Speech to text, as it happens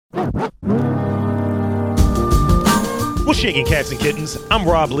What's shaking, cats and kittens? I'm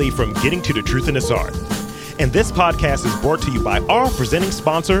Rob Lee from Getting to the Truth in This Art. And this podcast is brought to you by our presenting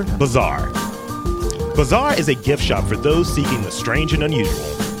sponsor, Bazaar. Bazaar is a gift shop for those seeking the strange and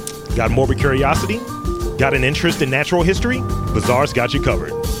unusual. Got morbid curiosity? Got an interest in natural history? Bazaar's got you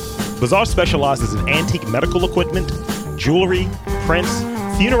covered. Bazaar specializes in antique medical equipment, jewelry, prints,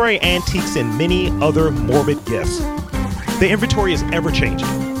 funerary antiques, and many other morbid gifts. The inventory is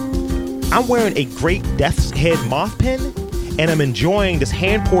ever-changing. I'm wearing a Great Death's Head moth pin, and I'm enjoying this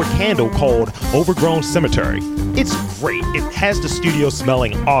hand-poured candle called Overgrown Cemetery. It's great. It has the studio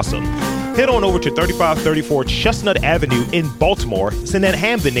smelling awesome. Head on over to 3534 Chestnut Avenue in Baltimore. It's in that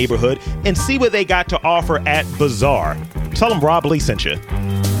Hamden neighborhood, and see what they got to offer at Bazaar. Tell them Rob Lee sent you.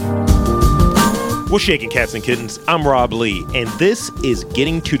 What's shaking, cats and kittens? I'm Rob Lee, and this is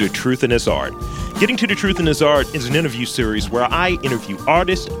Getting to the Truth in This Art. Getting to the Truth in This Art is an interview series where I interview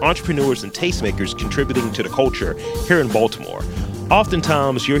artists, entrepreneurs, and tastemakers contributing to the culture here in Baltimore.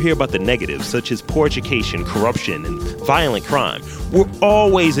 Oftentimes, you'll hear about the negatives, such as poor education, corruption, and violent crime. We're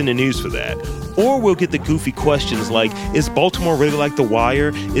always in the news for that. Or we'll get the goofy questions like, is Baltimore really like The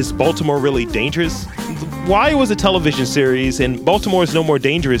Wire? Is Baltimore really dangerous? The Wire was a television series, and Baltimore is no more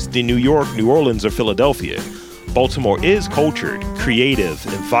dangerous than New York, New Orleans, or Philadelphia. Baltimore is cultured, creative,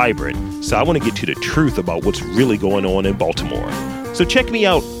 and vibrant, so I want to get to the truth about what's really going on in Baltimore. So check me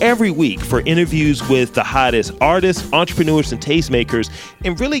out every week for interviews with the hottest artists, entrepreneurs, and tastemakers,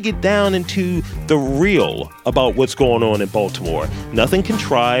 and really get down into the real about what's going on in Baltimore. Nothing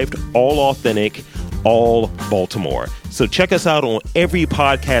contrived, all authentic, all Baltimore. So check us out on every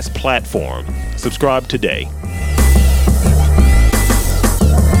podcast platform. Subscribe today.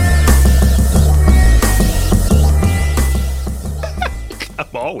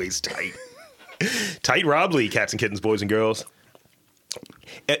 I'm always tight. Tight Rob Lee, cats and kittens, boys and girls.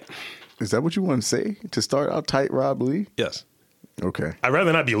 Is that what you want to say to start out? Tight Rob Lee? Yes. Okay. I'd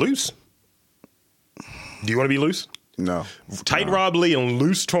rather not be loose. Do you want to be loose? No. Tight No. Rob Lee and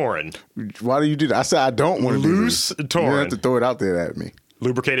loose Torn. Why do you do that? I said I don't want to do Loose this. Torn. You don't have to throw it out there at me.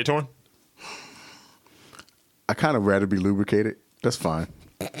 Lubricated Torn? I kind of rather be lubricated. That's fine.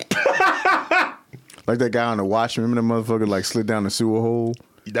 Like that guy on the watch. Remember that motherfucker like slid down the sewer hole?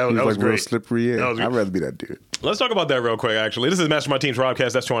 That was like great. real slippery. Yeah. I'd rather be that dude. Let's talk about that real quick, actually. This is Mastermind Team's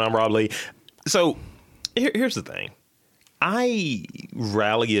Robcast. That's Torn. I'm Rob Lee. So here's the thing. I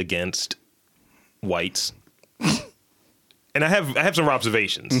rally against whites. And I have some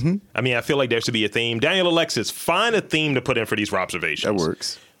observations. Mm-hmm. I mean, I feel like there should be a theme. Daniel Alexis, find a theme to put in for these observations. That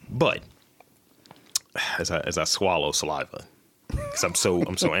works. But as I swallow saliva, because I'm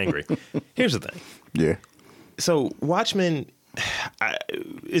so angry. Here's the thing. Yeah. So Watchmen,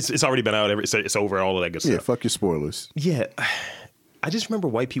 it's already been out. It's over. All of that good stuff. Yeah. Fuck your spoilers. Yeah. I just remember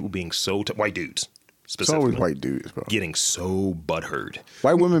white people being so white dudes It's specifically. always white dudes, bro. Getting so butthurt.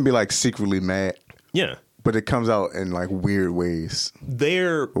 White women be like secretly mad. Yeah. But it comes out in like weird ways.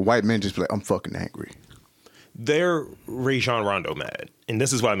 But white men just be like, I'm fucking angry. They're Rajon Rondo mad. And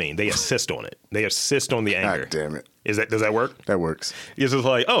this is what I mean. They assist on it. They assist on the anger. God damn it. Does that work? That works. It's just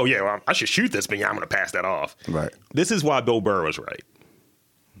like, oh, yeah, well, I should shoot this, but yeah, I'm going to pass that off. Right. This is why Bill Burr was right.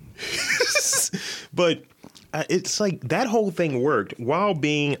 But it's like that whole thing worked while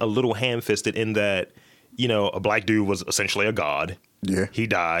being a little ham-fisted in that, you know, a black dude was essentially a god. Yeah. He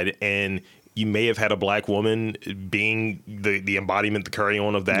died, and you may have had a black woman being the embodiment, the carry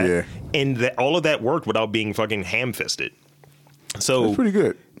on of that. Yeah. And all of that worked without being fucking ham-fisted. So That's pretty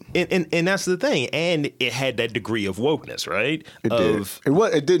good. And that's the thing. And it had that degree of wokeness, right? It did.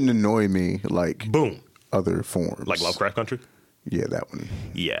 It didn't annoy me like boom. Other forms. Like Lovecraft Country? Yeah, that one.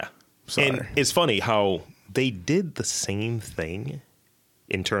 Yeah. Sorry. And it's funny how they did the same thing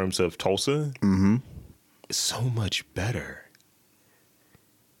in terms of Tulsa. Mm-hmm. So much better.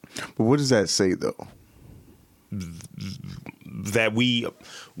 But what does that say, though? That we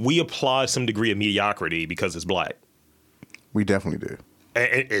applaud some degree of mediocrity because it's black. We definitely do.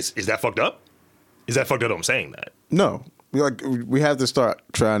 Is that fucked up? Is that fucked up? I'm saying that. No. We have to start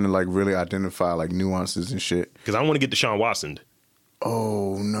trying to like really identify like nuances and shit. Because I don't want to get Deshaun Watson.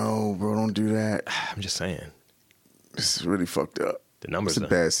 Oh, no, bro. Don't do that. I'm just saying. This is really fucked up. The numbers It's a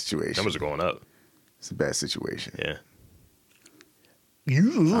bad situation. Numbers are going up. It's a bad situation. Yeah. I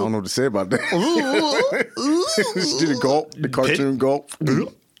don't know what to say about that. Did it gulp? The cartoon gulp?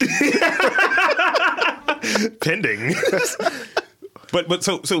 Pending. but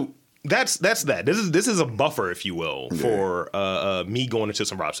so that's that. This is a buffer, if you will, for me going into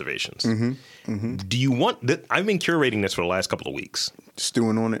some observations. Mm-hmm. Mm-hmm. Do you want? I've been curating this for the last couple of weeks.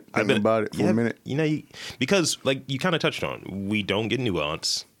 Stewing on it, thinking about it for a minute. You know, because like you kind of touched on, we don't get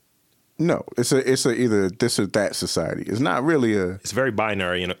nuance. No, it's a either this or that society. It's not really a. It's very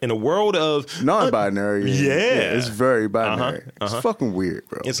binary in a world of non-binary. Yeah, it's very binary. It's fucking weird,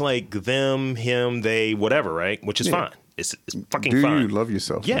 bro. It's like them, him, they, whatever, right? Which is fine. It's fucking fine. Do you love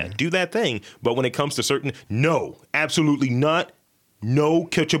yourself? Yeah, man. do that thing. But when it comes to certain, no, absolutely not. No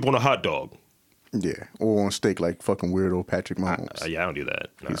ketchup on a hot dog. Yeah, or on steak like fucking weirdo Patrick Mahomes. Yeah, I don't do that.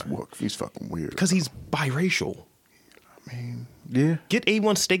 Nah. He's fucking weird. Because he's biracial. I mean, yeah. Get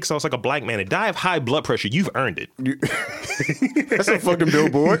A1 steak sauce like a black man and die of high blood pressure. You've earned it. That's a fucking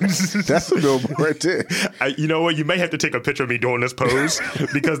billboard. That's a billboard right there. You know what? You may have to take a picture of me doing this pose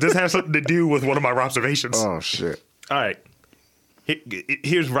because this has something to do with one of my observations. Oh, shit. All right.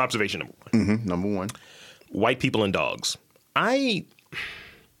 Here's observation number one. Mm-hmm. Number one. White people and dogs. The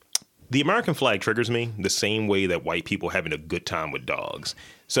American flag triggers me the same way that white people having a good time with dogs.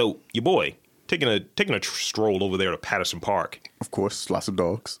 So your boy taking a stroll over there to Patterson Park. Of course, lots of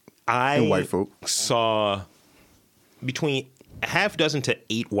dogs and white folk. Saw between a half dozen to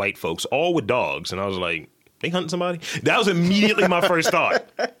 8 white folks, all with dogs, and I was like, they hunting somebody? That was immediately my first thought.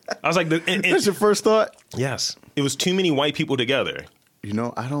 I was like, that's your first thought? Yes, it was too many white people together. You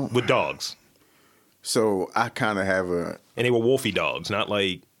know, I don't with dogs. So I kind of have and they were wolfy dogs, not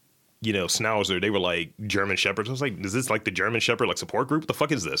like. Schnauzer, they were like German Shepherds. I was like, is this like the German Shepherd like support group? What the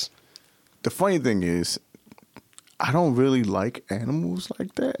fuck is this? The funny thing is, I don't really like animals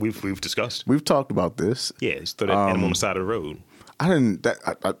like that. We've discussed. We've talked about this. Yeah, just throw that animal on the side of the road. I didn't.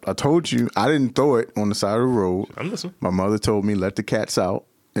 I told you I didn't throw it on the side of the road. I'm listening. My mother told me let the cats out,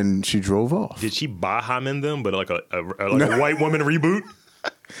 and she drove off. Did she Bahaman them, but like a white woman reboot?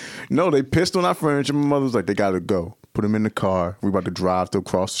 No, they pissed on our furniture. My mother was like, they got to go. Put them in the car. We about to drive to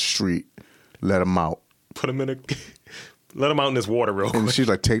across the street. Let them out. Let them out in this water real quick. And she's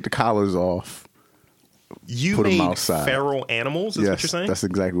like, take the collars off. You put made them outside. Feral animals is what you're saying? That's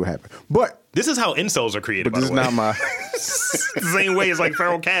exactly what happened. But this is how incels are created, but by this the way. is not my... the same way as like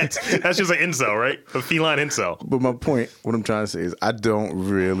feral cats. That's just an incel, right? A feline incel. But my point, what I'm trying to say is I don't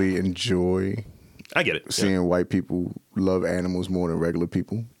really enjoy... I get it. Seeing white people love animals more than regular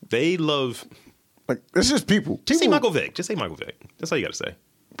people. They love... Like, it's just people. Just say Michael Vick. Just say Michael Vick. That's all you got to say.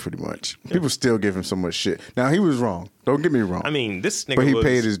 Pretty much. Yeah. People still give him so much shit. Now, he was wrong. Don't get me wrong. I mean, this nigga But he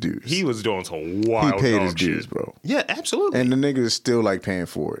paid his dues. He was doing some wild He paid his shit. dues, bro. Yeah, absolutely. And the nigga is still, like, paying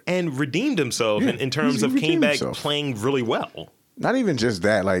for it. And redeemed himself in terms of came back playing really well. Not even just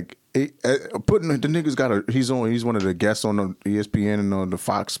that. Like, putting the nigga's got he's one of the guests on the ESPN and on the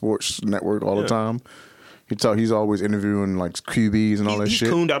Fox Sports Network all the time. He's always interviewing, like, QBs and all that shit. He's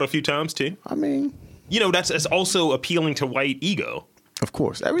cooned out a few times, too. I mean... that's also appealing to white ego. Of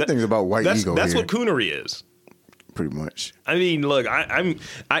course. Everything's about white ego. That's what coonery is. Pretty much. I mean, look,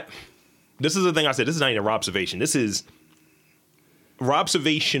 this is the thing I said. This is not even Robservation. This is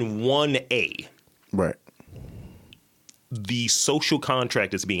Robservation 1A. Right. The social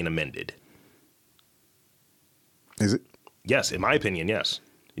contract is being amended. Is it? Yes, in my opinion, yes.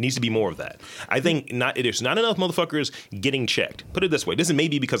 It needs to be more of that. I think there's not enough motherfuckers getting checked. Put it this way. This is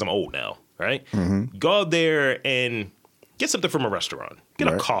maybe because I'm old now, right? Mm-hmm. Go out there and get something from a restaurant. Get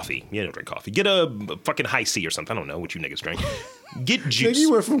a coffee. You don't drink coffee. Get a fucking high C or something. I don't know what you niggas drink. Get juice. Nigga,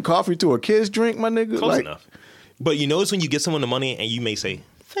 you went from coffee to a kid's drink, my nigga? Close enough. But you notice when you get someone the money and you may say,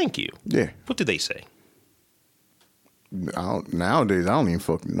 thank you. Yeah. What do they say? Nowadays, I don't even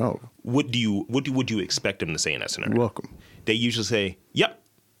fucking know. What would you expect them to say in that scenario? You're welcome. They usually say, yep.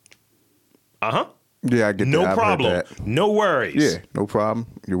 Uh-huh. Yeah, I get that. No problem. No worries. Yeah, no problem.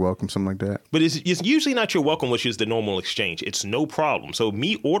 You're welcome, something like that. But it's usually not your welcome, which is the normal exchange. It's no problem. So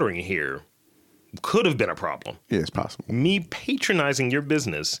me ordering here could have been a problem. Yeah, it's possible. Me patronizing your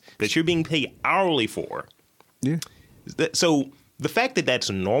business that you're being paid hourly for. Yeah. So the fact that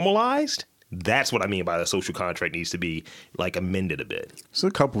that's normalized, that's what I mean by the social contract needs to be like amended a bit. So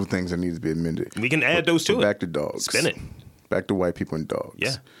a couple of things that need to be amended. We can add those to it. Back to dogs. Spin it. Back to white people and dogs.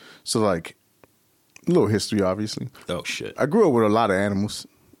 Yeah. So like, a little history, obviously. Oh, shit. I grew up with a lot of animals.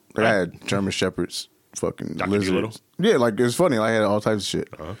 Like, I had German Shepherds, fucking Dr. lizards. Grewlittle? Yeah, like, it's funny. I had all types of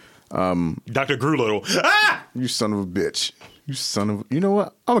shit. Dr. Grewlittle. Ah! You son of a bitch. You son of a... You know what?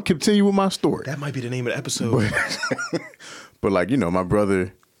 I'm going to continue with my story. That might be the name of the episode. But like, my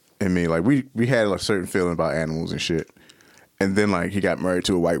brother and me, like, we had a certain feeling about animals and shit. And then, like, he got married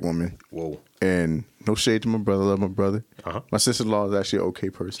to a white woman. Whoa. And no shade to my brother. Love my brother. Uh-huh. My sister-in-law is actually an okay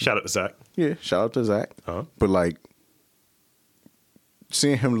person. Shout out to Zach. Yeah, shout out to Zach. Uh-huh. But like,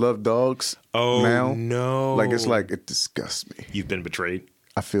 seeing him love dogs now, no. Like, it's like, it disgusts me. You've been betrayed.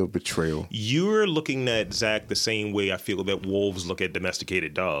 I feel betrayal. You're looking at Zach the same way I feel that wolves look at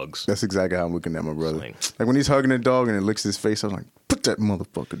domesticated dogs. That's exactly how I'm looking at my brother. Like when he's hugging a dog and it licks his face, I'm like, put that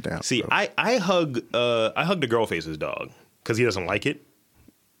motherfucker down. See, bro. I hug the girl face's dog because he doesn't like it.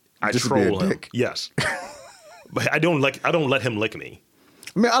 I Just troll to be a him. dick. Yes, but I don't let him lick me.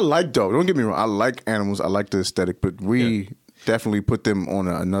 I mean, I like dogs. Don't get me wrong. I like animals. I like the aesthetic, but we definitely put them on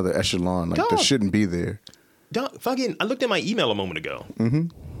another echelon. Like that shouldn't be there. I looked at my email a moment ago. Mm-hmm.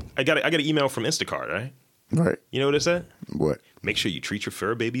 I got an email from Instacart, right? Right. You know what it said? What? Make sure you treat your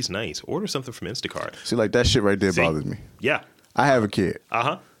fur babies nice. Order something from Instacart. See, like that shit right there bothers me. Yeah. I have a kid.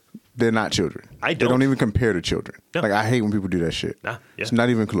 Uh-huh. They're not children. They don't even compare to children. No. Like I hate when people do that shit. Nah, yeah. It's not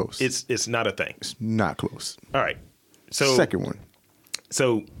even close. It's not a thing. It's not close. All right. So second one.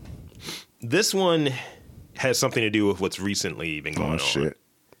 So this one has something to do with what's recently been going on. Shit.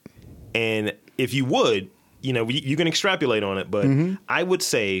 And if you would, you can extrapolate on it, but I would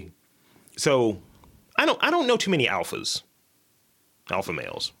say, so I don't know too many alpha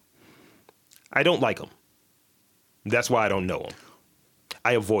males. I don't like them. That's why I don't know them.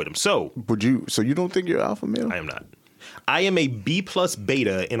 I avoid them. So you don't think you're alpha male? I am not. I am a B+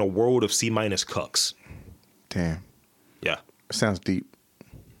 beta in a world of C- cucks. Damn. Yeah. Sounds deep.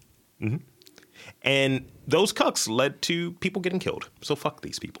 Mm-hmm. And those cucks led to people getting killed. So fuck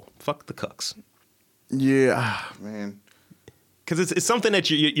these people. Fuck the cucks. Yeah, man. Because it's something that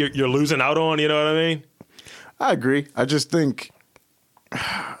you're losing out on. You know what I mean? I agree. I just think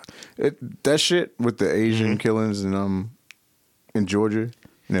that shit with the Asian killings in Georgia,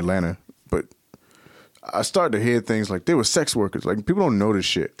 in Atlanta, but I started to hear things like they were sex workers. Like people don't know this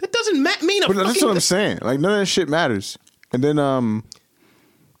shit. That doesn't mean a But fucking that's what I'm saying. Like none of that shit matters. And then the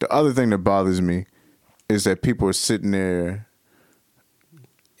other thing that bothers me is that people are sitting there,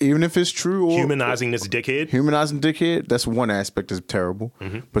 even if it's true, or humanizing this dickhead. Humanizing dickhead. That's one aspect that's terrible.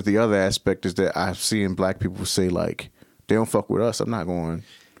 Mm-hmm. But the other aspect is that I've seen black people say like, they don't fuck with us. I'm not going.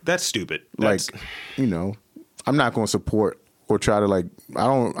 That's stupid. I'm not going to support or try to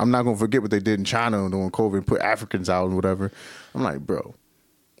I'm not going to forget what they did in China during COVID and put Africans out and whatever. I'm like, bro,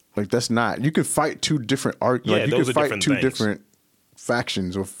 like that's not. You can fight two different you can fight two different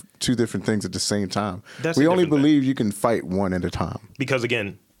factions or two different things at the same time. We only believe you can fight one at a time. Because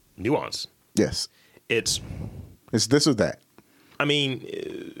again, nuance. Yes. It's this or that. I mean,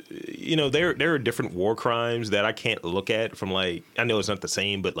 there are different war crimes that I can't look at from I know it's not the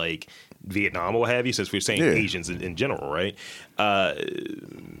same, but like Vietnam or what have you, since we're saying Asians in general, right?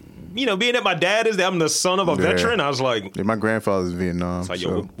 Being that my dad I'm the son of a veteran, I was like... Yeah, my father's Vietnam. It's like,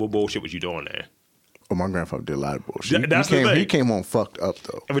 yo, what bullshit was you doing there? Oh, my grandfather did a lot of bullshit. That's the thing. He came home fucked up,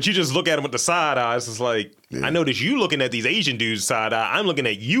 though. But you just look at him with the side eyes. It's like, I notice you looking at these Asian dudes side eye. I'm looking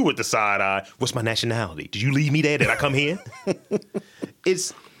at you with the side eye. What's my nationality? Did you leave me there? Did I come here?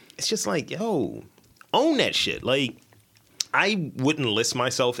 It's just like, yo, own that shit. Like, I wouldn't list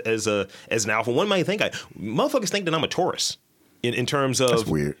myself as an alpha. One might think motherfuckers think that I'm a Taurus in terms of... That's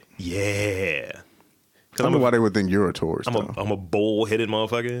weird. Yeah. I don't know why they would think you're a Taurus. I'm a bull-headed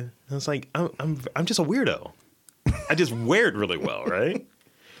motherfucker. And it's like I'm just a weirdo. I just wear it really well, right?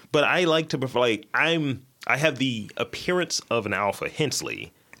 But I like to prefer I have the appearance of an alpha,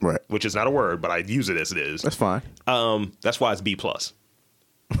 Hensley, right? Which is not a word, but I use it as it is. That's fine. That's why it's B+.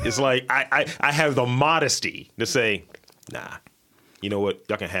 It's like I have the modesty to say, nah, you know what?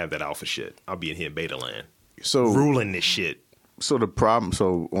 Y'all can have that alpha shit. I'll be in here in beta land, ruling this shit. So the problem,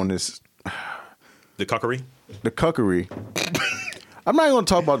 on this. The cuckery? The cuckery. I'm not going to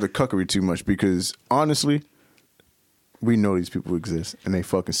talk about the cuckery too much because, honestly, we know these people exist and they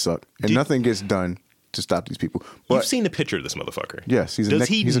fucking suck. And nothing gets done to stop these people. But, you've seen the picture of this motherfucker. Yes, he's a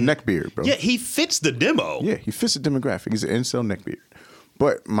neckbeard, bro. Yeah, he fits the demo. Yeah, he fits the demographic. He's an incel neckbeard.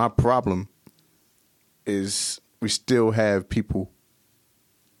 But my problem is we still have people,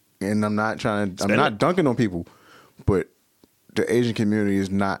 and I'm not dunking on people, but the Asian community is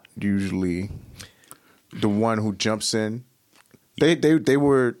not usually the one who jumps in. They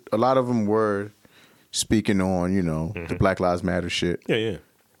were, a lot of them were speaking on, the Black Lives Matter shit. Yeah.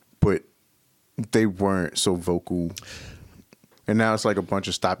 But they weren't so vocal. And now it's like a bunch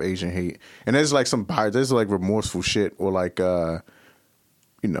of stop Asian hate. And there's like there's like remorseful shit or like,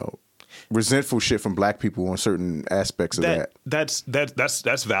 resentful shit from black people on certain aspects of that. That's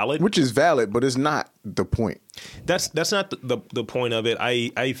valid. Which is valid, but it's not the point. That's not the point of it.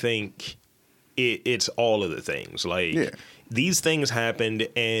 I think it's all of the things. Like these things happened,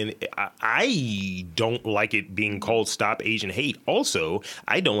 and I don't like it being called Stop Asian Hate. Also,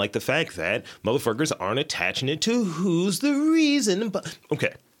 I don't like the fact that motherfuckers aren't attaching it to who's the reason. But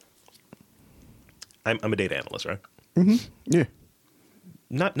okay, I'm a data analyst, right? Mm-hmm. Yeah.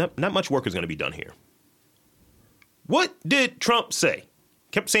 not much work is going to be done here. What did Trump say?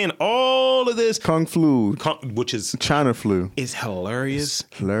 Kept saying all of this. Kung flu. Which is... China flu. Is hilarious.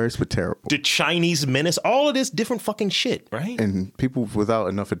 It's hilarious but terrible. The Chinese menace. All of this different fucking shit, right? And people without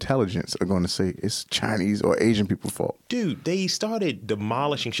enough intelligence are going to say it's Chinese or Asian people's fault. Dude, they started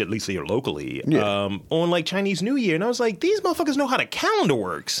demolishing shit, at least here locally, Yeah. on like Chinese New Year. And I was like, these motherfuckers know how the calendar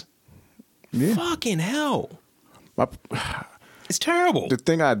works. Yeah. Fucking hell. It's terrible. The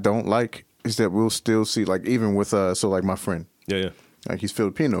thing I don't like is that we'll still see, like, even with, so like my friend. Yeah. Like, he's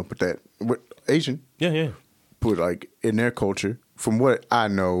Filipino, but Asian. Yeah. But, like, in their culture, from what I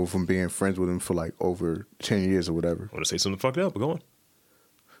know from being friends with him for, like, over 10 years or whatever. I want to say something fucked up, but go on.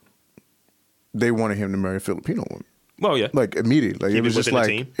 They wanted him to marry a Filipino woman. Well, yeah. Like, immediately. Like, Keep it was it just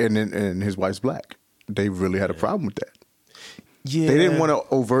within like, the and his wife's black. They really had a problem with that. Yeah. They didn't want to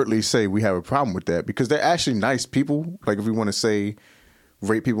overtly say we have a problem with that because they're actually nice people. Like, if we want to say,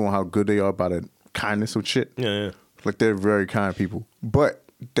 rate people on how good they are by the kindness of shit. Yeah. Like, they're very kind people. But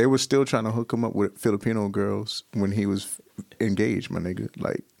they were still trying to hook him up with Filipino girls when he was engaged, my nigga.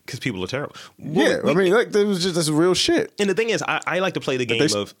 Like, because people are terrible. Yeah, I mean, like, that's real shit. And the thing is, I like to play the game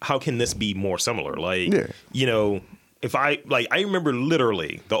of how can this be more similar? Like, you know, if I remember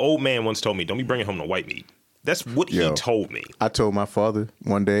literally the old man once told me, don't be bringing home the white meat. That's what he told me. I told my father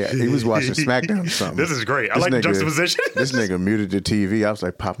one day, he was watching SmackDown or something. This is great. I like the juxtaposition. This nigga muted the TV. I was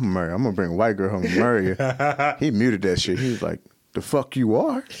like, Papa Murray, I'm going to bring a white girl home and marry you. He muted that shit. He was like, the fuck you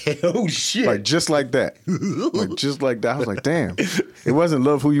are? Oh, shit. Like, just like that. Like, just like that. I was like, damn. It wasn't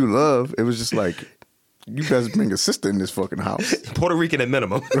love who you love. It was just like, you best bring a sister in this fucking house. Puerto Rican at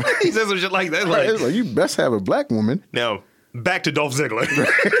minimum. He says some shit like that. Right. It's like, you best have a black woman. Now, back to Dolph Ziggler.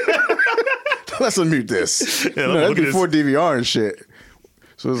 Let's unmute this. Yeah, that's before DVR and shit.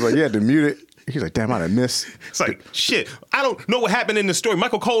 So it was like, you had to mute it. He's like, damn, I done missed. It's like, shit, I don't know what happened in the story.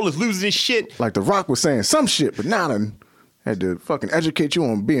 Michael Cole is losing his shit. Like, The Rock was saying some shit, but now I done had to fucking educate you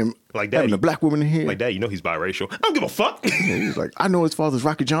on being, like, having a black woman in here. Like that, you know he's biracial. I don't give a fuck. Yeah, he's like, I know his father's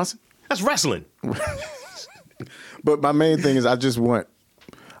Rocky Johnson. That's wrestling. But my main thing is I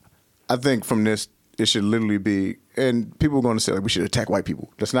think from this, it should literally be, and people are going to say, like, we should attack white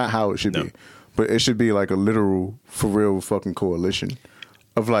people. That's not how it should be. But it should be like a literal, for real fucking coalition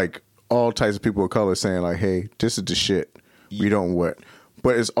of like all types of people of color saying like, hey, this is the shit. We don't what.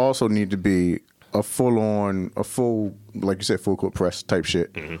 But it's also need to be a full, like you said, full court press type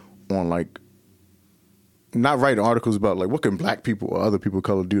shit on like, not writing articles about like, what can black people or other people of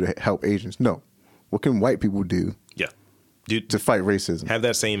color do to help Asians? No. What can white people do? Yeah. Dude, to fight racism. Have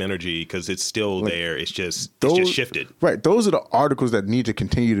that same energy because it's still like, there. It's just shifted. Right. Those are the articles that need to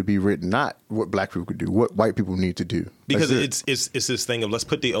continue to be written, not what black people could do, what white people need to do. Because it's this thing of let's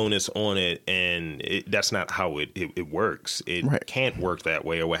put the onus on it, and that's not how it works. It can't work that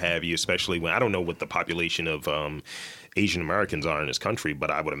way or what have you, especially when I don't know what the population of Asian Americans are in this country,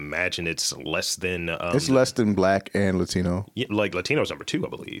 but I would imagine it's less than... it's less than black and Latino. Yeah, like Latino's number 2, I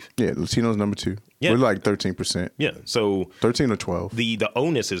believe. Yeah, Latino's number 2. Yeah. We're like 13%. Yeah, so... 13 or 12. The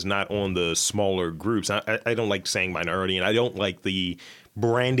onus is not on the smaller groups. I don't like saying minority, and I don't like the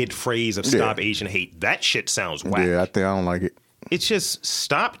branded phrase of stop Asian hate. That shit sounds whack. Yeah, I don't like it. It's just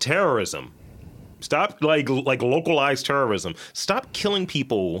stop terrorism. Stop like localized terrorism. Stop killing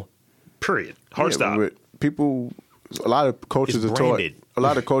people, period. Hard stop. But people... A lot of cultures are taught. A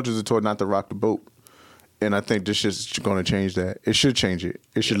lot of cultures are taught not to rock the boat, and I think this shit's going to change that. It should change it.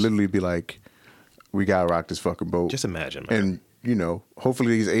 It should literally be like, we gotta rock this fucking boat. Just imagine, man. And you know,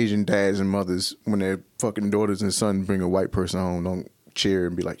 hopefully these Asian dads and mothers, when their fucking daughters and sons bring a white person home, don't cheer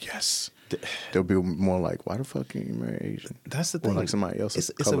and be like, yes. They'll be more like, why the fuck can you marry Asian? That's the thing. Or like somebody else's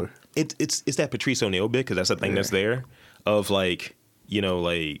color. It's that Patrice O'Neal bit because that's the thing that's there of like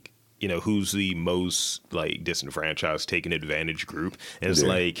who's the most like disenfranchised, taken advantage group, and it's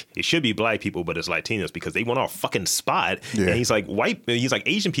like it should be black people, but it's Latinos because they want our fucking spot. Yeah. And he's like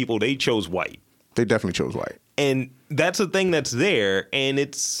Asian people, they chose white. They definitely chose white. And that's the thing that's there, and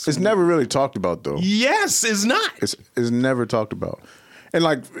it's never really talked about though. Yes, it's not. It's never talked about. And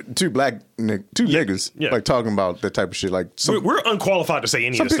like two niggas like talking about that type of shit. Like we're unqualified to say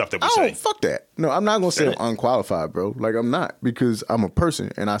any of the stuff that we say. Oh, fuck that. No, I'm not gonna say I'm unqualified, bro. Like I'm not, because I'm a person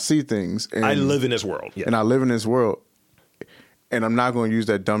and I see things. And I live in this world. Yeah. And I live in this world. And I'm not gonna use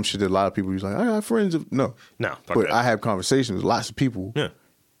that dumb shit that a lot of people use. Like I have friends. No. Fuck but that. I have conversations with lots of people. Yeah.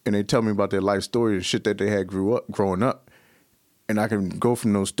 And they tell me about their life story and shit that they had growing up. And I can go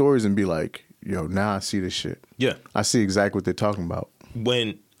from those stories and be like, yo, now I see this shit. Yeah. I see exactly what they're talking about.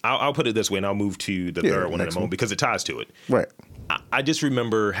 When I'll put it this way, and I'll move to the third one in a moment because it ties to it. Right. I just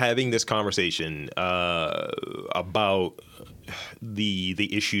remember having this conversation about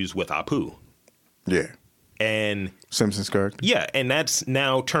the issues with Apu. Yeah. And Simpsons character. Yeah, and that's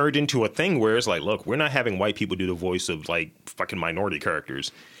now turned into a thing where it's like, look, we're not having white people do the voice of like fucking minority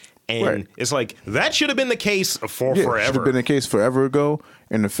characters. And it's like, that should have been the case for forever. Should have been the case forever ago.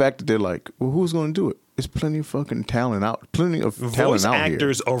 And the fact that they're like, well, who's going to do it? There's plenty of fucking talent out. Plenty of talent out here. Voice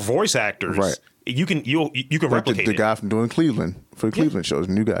actors or voice actors. Right. You can like replicate the guy from doing Cleveland for the Cleveland shows.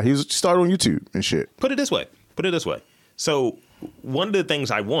 New guy. He started on YouTube and shit. Put it this way. So one of the things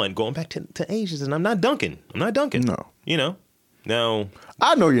I want, going back to ages, and I'm not dunking. No. You know? Now,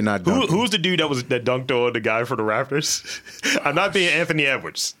 I know you're not dunking. Who's the dude that dunked on the guy for the Raptors? I'm not being Anthony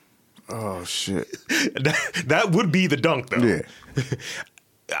Edwards. Oh, shit. That would be the dunk, though.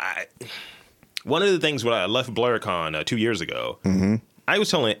 Yeah. One of the things when I left BlurCon 2 years ago, I was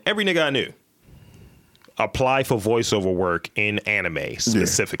telling every nigga I knew, apply for voiceover work in anime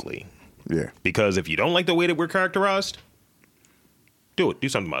specifically. Yeah. Because if you don't like the way that we're characterized, do it. Do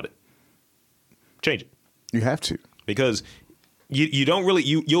something about it. Change it. You have to. Because you don't really,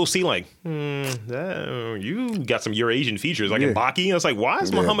 you'll see like, you got some Eurasian features. Like in Baki, and it's like, why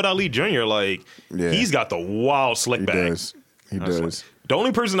is Muhammad Ali Jr. like, he's got the wild slick back. He does. Like, the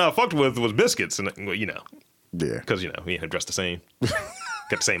only person I fucked with was Biscuits, and you know. Yeah. Because, you know, we had dressed the same.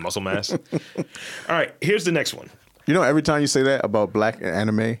 Got the same muscle mass. All right, here's the next one. You know, every time you say that about black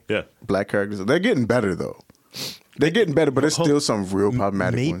anime, black characters, they're getting better, though. They're getting better, but there's still some real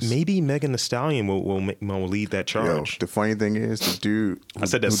problematic ones. Maybe Megan Thee Stallion will lead that charge. Yo, the funny thing is, the dude I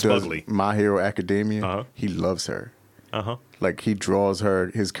said that smugly. My Hero Academia, he loves her. Like, he draws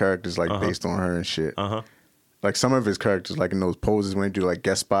his characters, like, based on her and shit. Like, some of his characters, like, in those poses when they do, like,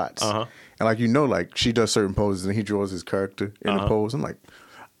 guest spots. And, like, you know, like, she does certain poses and he draws his character in the pose. I'm like,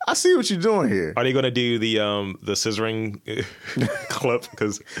 I see what you're doing here. Are they going to do the scissoring clip?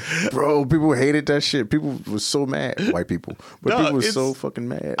 Because bro, people hated that shit. People were so mad. White people, but people were so fucking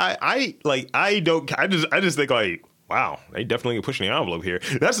mad. I just think like, wow, they definitely pushing the envelope here.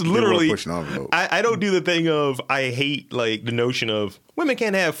 That's literally pushing the envelope. I don't do the thing of I hate like the notion of women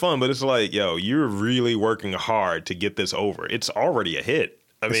can't have fun, but it's like, yo, you're really working hard to get this over. It's already a hit.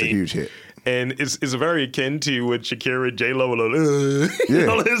 It's a huge hit. And it's very akin to what Shakira and J-Lo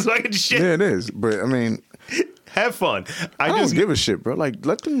all this fucking shit. Yeah, it is. But, I mean... Have fun. I don't give a shit, bro. Like,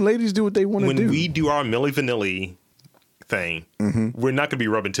 let them ladies do what they want to do. When we do our Milli Vanilli thing, we're not going to be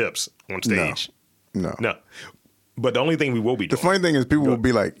rubbing tips on stage. No. But the only thing we will be doing... The funny thing is people will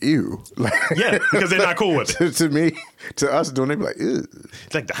be like, ew. Like, yeah, because they're not cool with it. To me, to us, doing they be like, ew.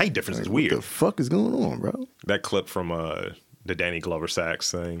 It's like the height difference is weird. What the fuck is going on, bro? That clip from the Danny Glover sax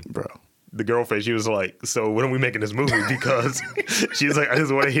thing. Bro. The girlfriend, she was like, so when are we making this movie? Because she was like, I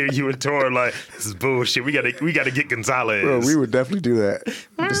just want to hear you and Tor like, this is bullshit. We gotta get Gonzalez. Bro, we would definitely do that.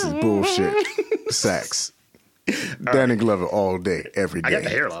 This is bullshit. Sax. Danny Glover all day, every day. I got the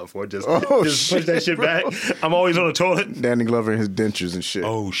hairline for it. Just push that shit back. I'm always on the toilet. Danny Glover and his dentures and shit.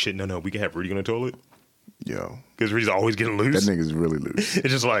 Oh shit, no. We can have Rudy on the toilet. Yo. Because Rudy's always getting loose. That nigga's really loose. It's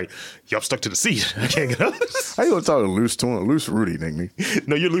just like, yo, I'm stuck to the seat. I can't get up. How you gonna talk to loose Torn? Loose Rudy, nigga.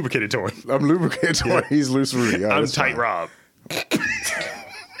 No, you're lubricated Torn. I'm lubricated Torn. Yeah. He's loose Rudy. I'm tight Rob.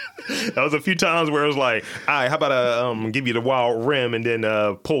 That was a few times where it was like, all right, how about I give you the wild rim and then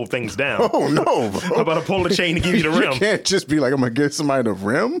pull things down? Oh, no, bro. How about I pull the chain and give you the rim? You can't just be like, I'm going to give somebody the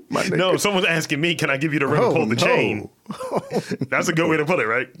rim? No, someone's asking me, can I give you the rim and pull the chain? Oh, that's a good way to put it,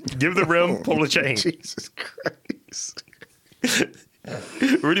 right? Give the rim, pull the chain. Jesus Christ.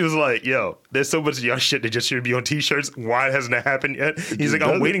 Rudy was like, yo, there's so much of y'all shit that just should be on T-shirts. Why hasn't that happened yet? He's like,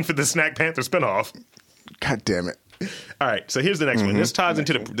 I'm waiting for the Snack Panther spinoff. God damn it. All right, so here's the next one. This ties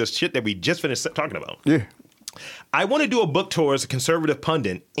into the shit that we just finished talking about. Yeah. I want to do a book tour as a conservative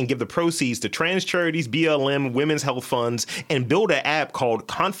pundit and give the proceeds to trans charities, BLM, women's health funds, and build an app called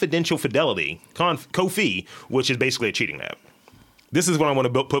Confidential Fidelity, Ko-fi, which is basically a cheating app. This is what I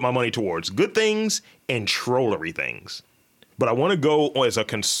want to put my money towards. Good things and trollery things. But I want to go as a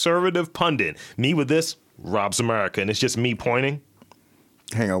conservative pundit. Me with this, Rob's America, and it's just me pointing.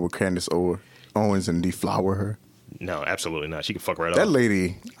 Hang out with Candace Owens and deflower her. No, absolutely not. She can fuck right up. That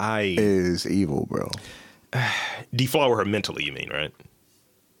lady is evil, bro. Deflower her mentally, you mean, right?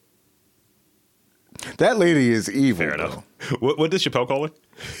 That lady is evil. Fair enough. What did Chappelle call her?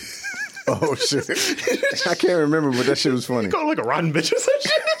 Oh, shit. I can't remember, but that shit was funny. You call her like a rotten bitch or some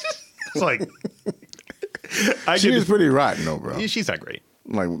shit? It's like... She was pretty rotten, though, bro. She's not great.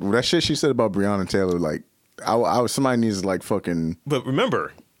 Like, that shit she said about Breonna Taylor, like, somebody needs to, like, fucking... But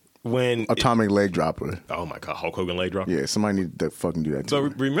remember... When atomic leg dropper. Oh my God, Hulk Hogan leg drop. Yeah, somebody need to fucking do that too.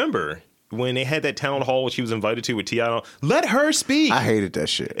 But remember when they had that town hall she was invited to with T.I. Let her speak. I hated that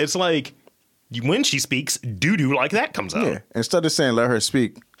shit. It's like when she speaks, doo-doo like that comes out. Yeah. Instead of saying let her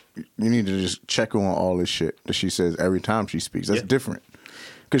speak, you need to just check on all this shit that she says every time she speaks. That's different.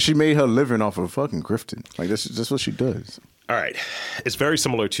 Because she made her living off of fucking grifting. Like, that's what she does. All right. It's very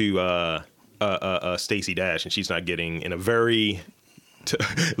similar to Stacey Dash, and she's not getting in a very...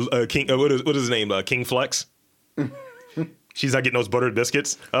 King, what is his name? King Flex? She's not getting those buttered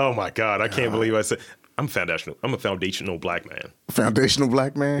biscuits? Oh, my God. I can't believe I said... I'm a foundational black man. Foundational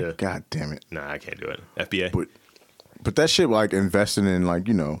black man? Yeah. God damn it. Nah, I can't do it. FBA. But that shit, like, investing in, like,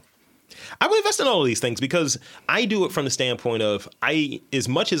 you know... I would invest in all of these things because I do it from the standpoint of as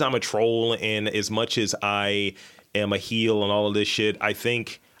much as I'm a troll and as much as I am a heel and all of this shit, I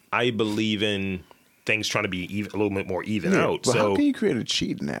think I believe in things trying to be a little bit more even out. But so how can you create a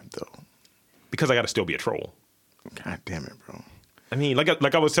cheating app, though? Because I got to still be a troll. God damn it, bro. I mean, like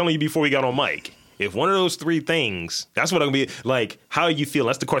I was telling you before we got on mic, if one of those three things, that's what I'm going to be like, how you feel?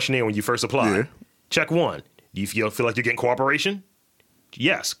 That's the questionnaire when you first apply. Yeah. Check one. Do you feel like you're getting cooperation?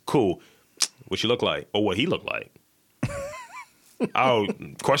 Yes. Cool. What you look like or what he looked like. Oh,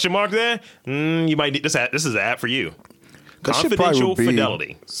 question mark there? You might need this is an app for you. That Confidential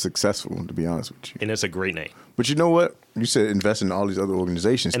Fidelity. Successful, to be honest with you. And it's a great name. But you know what? You said invest in all these other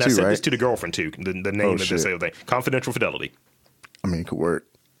organizations and too, right? And I said this to the girlfriend too. The name of this thing. Confidential Fidelity. I mean, it could work.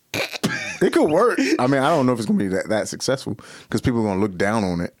 It could work. I mean, I don't know if it's going to be that successful because people are going to look down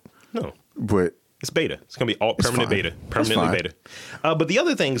on it. No. But... It's beta. It's gonna be all permanent beta, permanently beta. But the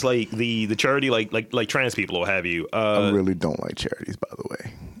other things like the charity, like trans people will have you. I really don't like charities, by the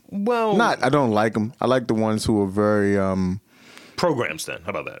way. Well, I don't like them. I like the ones who are very programs. Then how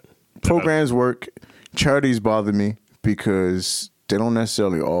about that? Programs work. Charities bother me because they don't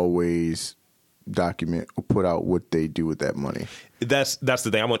necessarily always document or put out what they do with that money. That's the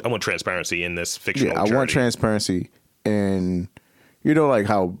thing. I want transparency in this fictional. Yeah, I want transparency, and you know, like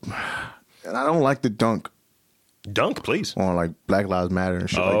how. And I don't like the dunk, please, on like Black Lives Matter and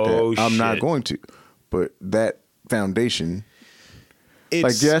shit like that. I'm not going to, but that foundation,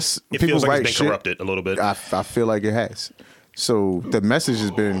 yes, it people feels like write it's been corrupted a little bit. I feel like it has. So the message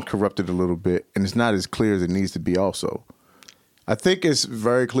has been corrupted a little bit, and it's not as clear as it needs to be. Also, I think it's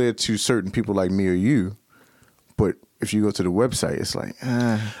very clear to certain people like me or you, but if you go to the website, it's like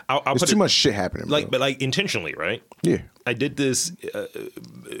there's too much shit happening. But intentionally, right? Yeah. I did this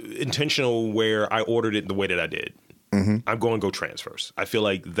intentional where I ordered it the way that I did. Mm-hmm. I'm going to go trans first. I feel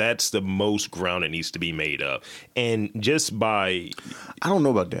like that's the most ground that needs to be made up. And just by... I don't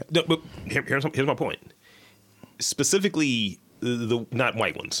know about that. No, but here's my point. Specifically, the not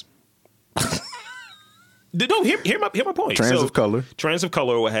white ones. No, hear my point. Trans of color. Trans of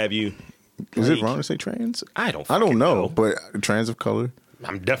color or what have you. Is it wrong to say trans? I don't know, but trans of color.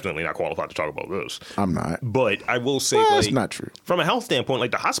 I'm definitely not qualified to talk about this. I'm not. But I will say, that's not true. From a health standpoint,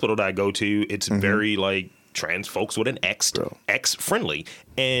 like the hospital that I go to, it's very like trans folks with an X friendly.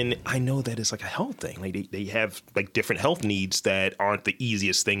 And I know that it's like a health thing. Like they have like different health needs that aren't the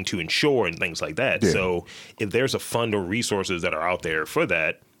easiest thing to insure and things like that. Yeah. So if there's a fund or resources that are out there for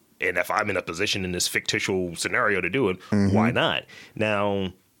that, and if I'm in a position in this fictitious scenario to do it, why not?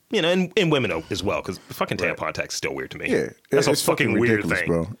 Now... You know, and women as well, because the fucking tampon tax is still weird to me. Yeah, that's a fucking weird thing,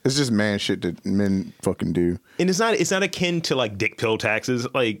 bro. It's just man shit that men fucking do, and it's not akin to like dick pill taxes.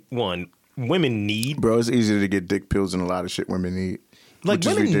 Like women need, bro. It's easier to get dick pills than a lot of shit women need. Like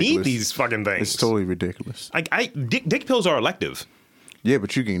women need these fucking things. It's totally ridiculous. Like dick pills are elective. Yeah,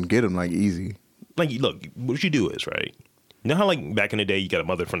 but you can get them like easy. Like, look, what you do is right. You know how like back in the day, you got a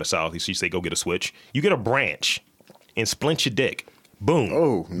mother from the South. You say go get a switch. You get a branch and splint your dick. Boom.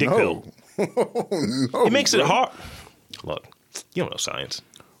 Oh, dick pill. No, it makes it hard. Look, you don't know science.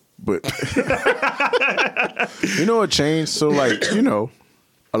 But you know what changed? So like, you know,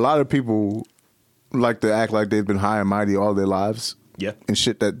 a lot of people like to act like they've been high and mighty all their lives. Yeah. And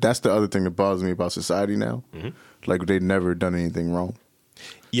shit that's the other thing that bothers me about society now. Mm-hmm. Like they've never done anything wrong.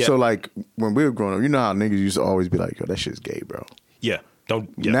 Yeah. So like when we were growing up, you know how niggas used to always be like, yo, that shit's gay, bro. Yeah.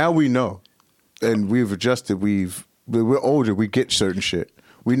 Now we know. And we've adjusted, we're older. We get certain shit.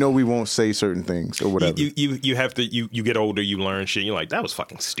 We know we won't say certain things or whatever. You have to. You get older. You learn shit. You're like, that was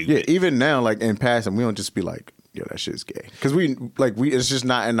fucking stupid. Yeah. Even now, like in passing, we don't just be like, yo, that shit's gay, because we it's just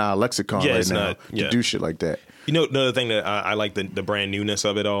not in our lexicon now to do shit like that. You know, another thing that I like the brand newness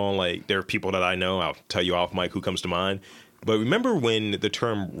of it all. Like there are people that I know. I'll tell you off mic who comes to mind. But remember when the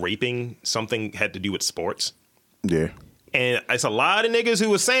term raping something had to do with sports? Yeah. And it's a lot of niggas who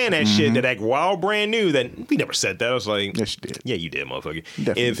was saying that shit that wild brand new that we never said that. I was like, yes, you did. Yeah, you did, motherfucker.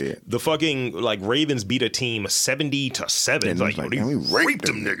 Definitely did. The fucking like Ravens beat a team 70-7, and like we raped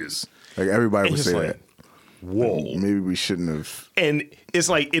them niggas. Like everybody would say that. whoa. Maybe we shouldn't have. And it's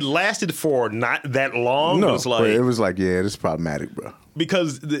like, it lasted for not that long. No, it was like, but it was like, yeah, this is problematic, bro.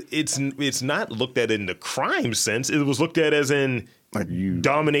 Because it's not looked at in the crime sense. It was looked at as in, like, you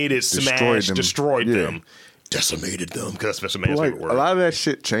dominated, smashed, destroyed them. Decimated them. Because that's Mr. Man's favorite word. A lot of that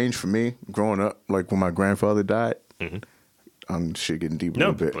shit changed for me growing up. Like, when my grandfather died, shit getting deep a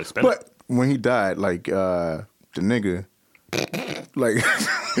little bit. But when he died, like, the nigga, like,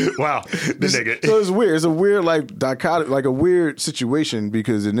 wow, the nigga. So it's weird. It's a weird, like, dichotomy, like a weird situation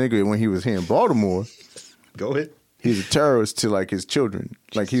because the nigga, when he was here in Baltimore, go ahead. He was a terrorist to, like, his children.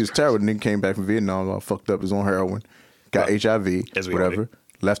 Like, he was terrorist. Nigga came back from Vietnam, all fucked up, was on heroin, got HIV, whatever.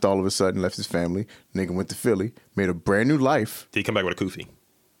 Left all of a sudden, left his family. Nigga went to Philly, made a brand new life. Did he come back with a kufi?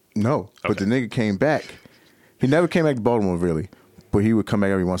 No, but the nigga came back. He never came back to Baltimore, really, but he would come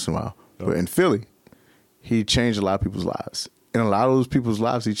back every once in a while. But in Philly, he changed a lot of people's lives. And a lot of those people's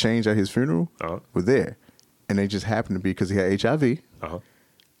lives he changed at his funeral were there. And they just happened to be because he had HIV.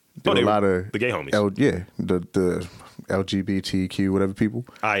 There were a lot of the gay homies. The LGBTQ, whatever people.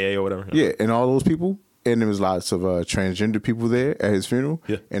 IA or whatever. Yeah, and all those people. And there was lots of transgender people there at his funeral.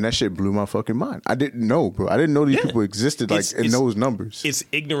 Yeah. And that shit blew my fucking mind. I didn't know, bro. I didn't know these people existed like in those numbers. It's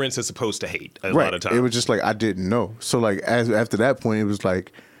ignorance as opposed to hate a lot of times. It was just like I didn't know. So like after that point, it was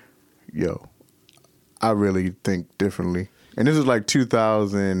like, yo, I really think differently. And this was like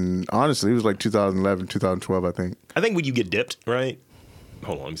 2000, honestly, it was like 2011, 2012, I think. I think when you get dipped, right?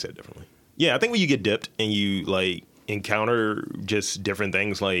 Hold on, let me say it differently. Yeah, I think when you get dipped and you like encounter just different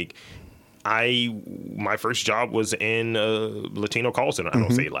things, like my first job was in a Latino call center. I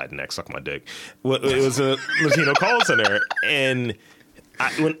don't say Latinx, suck my dick. Well, it was a Latino call center, and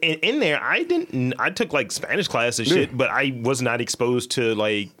in there, I took like Spanish class and shit, but I was not exposed to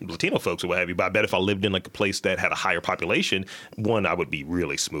like Latino folks or what have you. But I bet if I lived in like a place that had a higher population, I would be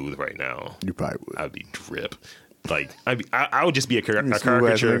really smooth right now. You probably would. I'd be drip. Like I would just be a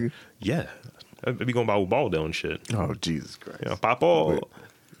caricature. Yeah, I'd be going by ball and shit. Oh Jesus Christ! Papa.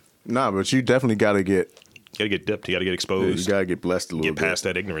 Nah, but you definitely gotta get dipped. You gotta get exposed. You gotta get blessed a little bit. Get past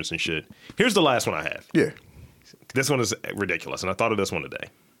that ignorance and shit. Here's the last one I have. Yeah. This one is ridiculous, and I thought of this one today.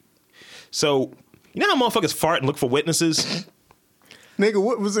 So, you know how motherfuckers fart and look for witnesses? Nigga,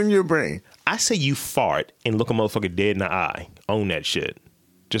 what was in your brain? I say you fart and look a motherfucker dead in the eye. Own that shit.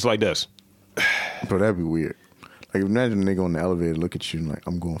 Just like this. Bro, that'd be weird. Like, imagine a nigga on the elevator look at you and like,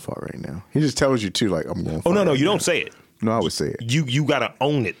 I'm going to fart right now. He just tells you too, like, I'm going to fart. Oh, no, right you now. don't say it. No, I would say it. You got to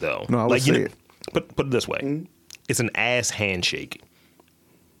own it, though. No, I would say it. Put it this way. It's an ass handshake.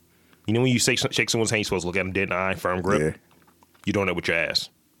 You know when you shake someone's hand, you're supposed to look at them dead in the eye, firm grip? Yeah. You doing that with your ass.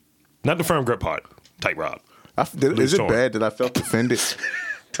 Not the firm grip part. Tight Rob. Is it bad that I felt offended?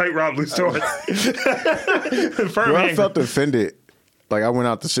 Tight Rob, loose torn. I felt offended. Like, I went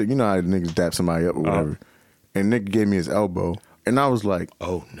out to shit. You know how niggas dap somebody up or whatever. And nigga gave me his elbow. And I was like,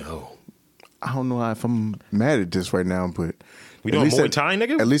 oh, no. I don't know if I'm mad at this right now, but... We doing Muay Thai,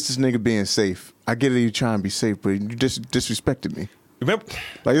 nigga? At least this nigga being safe. I get it, you trying to be safe, but you just disrespected me. Remember?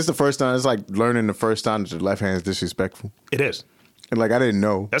 Like, it's the first time. It's like learning the first time that your left hand is disrespectful. It is. And like, I didn't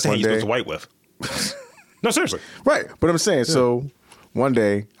know. That's the hand you're supposed to white with. No, seriously. Right. But I'm saying, so one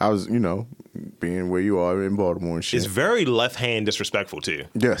day I was, being where you are in Baltimore and shit. It's very left hand disrespectful, too.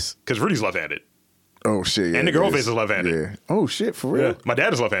 Yes. Because Rudy's left-handed. Oh, shit. Yeah, and the girl face is left-handed. Yeah. Oh, shit, for real? Yeah. My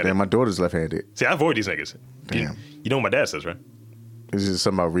dad is left-handed. Yeah, my daughter's left-handed. See, I avoid these niggas. Damn. You know what my dad says, right? It's just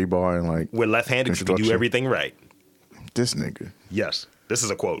something about rebar and like... We're left-handed because we do everything right. This nigga. Yes. This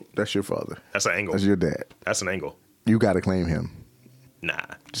is a quote. That's your father. That's an angle. That's your dad. That's an angle. You got to claim him. Nah.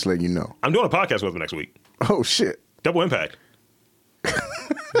 Just let you know. I'm doing a podcast with him next week. Oh, shit. Double impact.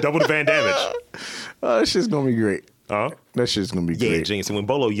 Double the Van damage. Oh, that shit's going to be great. Uh-huh. That shit's going to be great. Yeah, James. When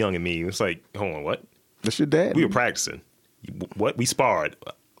Bolo Young and me, it's like, hold on, what? That's your dad? We were practicing. What? We sparred.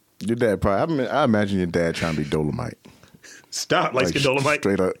 Your dad probably... I imagine your dad trying to be Dolomite. Stop, like Dolomite.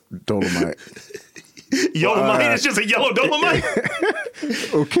 Straight up Dolomite. Dolomite is just a yellow Dolomite?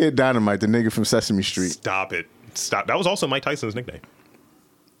 Oh, Kid Dynamite, the nigga from Sesame Street. Stop it. Stop. That was also Mike Tyson's nickname.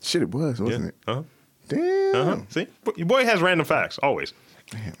 Shit, it was, wasn't it? Uh-huh. Damn. Uh-huh. See? Your boy has random facts, always.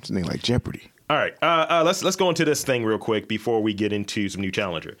 Damn, it's a nigga like Jeopardy. All right. Let's go into this thing real quick before we get into some new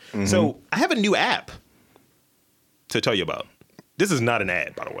challenger. Mm-hmm. So I have a new app to tell you about. This is not an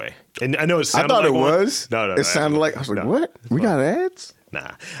ad, by the way. And I know it sounded like I thought it was. No. It sounded like, I was like, what? We got ads?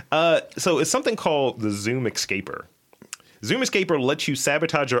 Nah. So it's something called the Zoom Escaper. Zoom Escaper lets you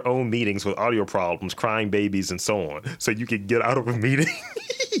sabotage your own meetings with audio problems, crying babies, and so on, so you can get out of a meeting.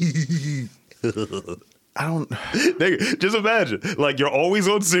 I don't... Nigga, just imagine. Like, you're always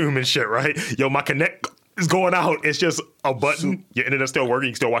on Zoom and shit, right? Yo, my connect... is going out. It's just a button. Your internet's still working.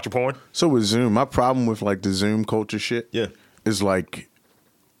 You can still watch your porn. So with Zoom, my problem with like the Zoom culture shit is like,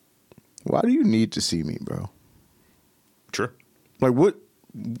 why do you need to see me, bro? Sure. Like what?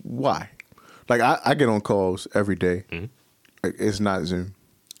 Why? Like I get on calls every day. Mm-hmm. Like, it's not Zoom.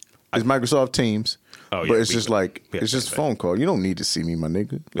 It's Microsoft Teams. Oh, but it's just like it's just a phone call. You don't need to see me, my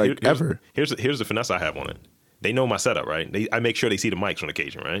nigga. Like ever. Here's the finesse I have on it. They know my setup, right? I make sure they see the mics on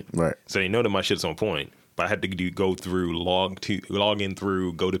occasion, right? Right. So they know that my shit's on point. But I have to go through log in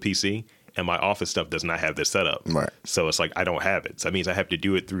through go to PC, and my office stuff does not have this setup. Right. So it's like I don't have it. So that means I have to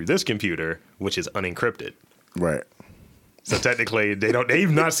do it through this computer, which is unencrypted. Right. So technically, they've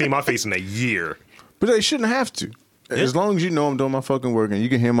not seen my face in a year. But they shouldn't have to. As long as you know I'm doing my fucking work and you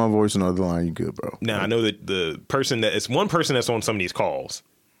can hear my voice on the other line, you good, bro. Now, I know that it's one person that's on some of these calls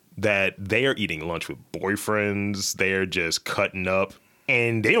that they are eating lunch with boyfriends. They're just cutting up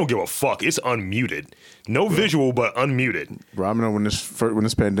and they don't give a fuck. It's unmuted. No visual, but unmuted. Bro, I remember when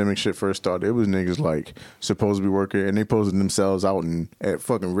this pandemic shit first started, it was niggas like supposed to be working and they posted themselves out at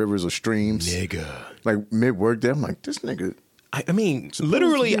fucking rivers or streams. Nigga. Like mid-work day. I'm like, this nigga. I mean,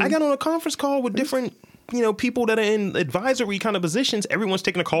 literally, I got on a conference call with different people that are in advisory kind of positions. Everyone's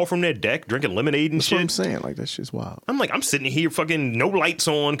taking a call from their deck, drinking lemonade and That's shit. What I'm saying. Like, that shit's wild. I'm like, I'm sitting here fucking no lights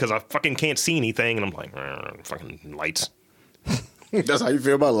on because I fucking can't see anything. And I'm like, fucking lights. That's how you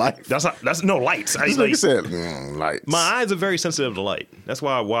feel about life? That's no lights. Like you said, lights. My eyes are very sensitive to light. That's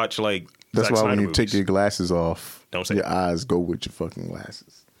why I watch like That's Zack why Snyder when you movies. take your glasses off, your that. eyes go with your fucking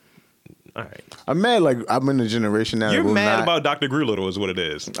glasses. All right. I'm mad. Like I'm in a generation now. You're mad about Dr. Grewlittle is what it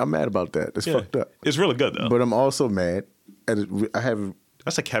is. I'm mad about that. It's fucked up. It's really good though. But I'm also mad at it.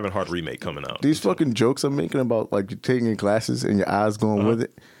 That's a Kevin Hart remake coming out. These fucking jokes I'm making about like you taking your glasses and your eyes going with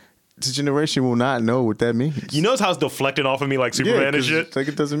it. This generation will not know what that means. You notice how it's deflecting off of me like Superman and shit? Like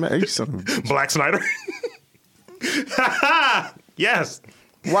it doesn't matter. You son of a bitch. Black Snyder. Yes.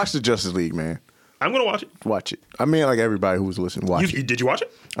 Watch the Justice League, man. I'm gonna watch it. Watch it. I mean, like everybody who's listening, watch it. Did you watch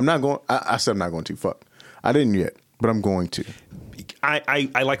it? I'm not going. I said I'm not going to. Fuck. I didn't yet, but I'm going to.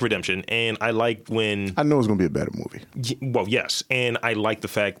 I like Redemption, and I like when I know it's going to be a better movie. Well, yes, and I like the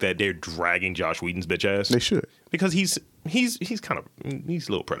fact that they're dragging Josh Whedon's bitch ass. They should, because he's kind of a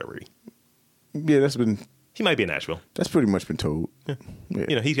little predatory. Yeah, that's been. He might be in Nashville. That's pretty much been told.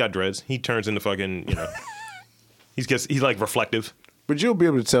 Yeah. He's got dreads. He turns into fucking. He's like reflective. But you'll be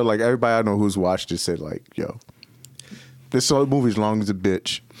able to tell, like, everybody I know who's watched it said, like, yo, this whole movie's long as a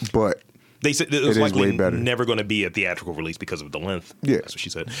bitch, but they said it was likely never going to be a theatrical release because of the length. Yeah. That's what she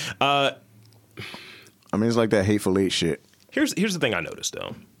said. I mean, it's like that Hateful Eight shit. Here's the thing I noticed,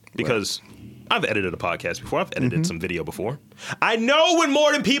 though, because I've edited a podcast before. I've edited some video before. I know when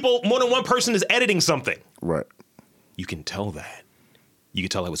more than one person is editing something. Right. You can tell that. You can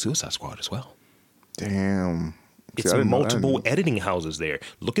tell that with Suicide Squad as well. Damn. It's multiple editing houses there.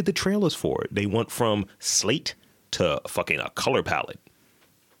 Look at the trailers for it. They went from slate to fucking a color palette.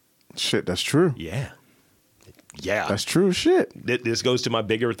 Shit, that's true. Yeah. That's true shit. This goes to my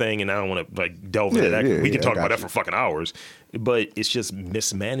bigger thing, and I don't want to like delve into that. We can talk about that for fucking hours. But it's just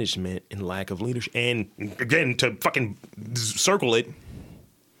mismanagement and lack of leadership. And again, to fucking circle it,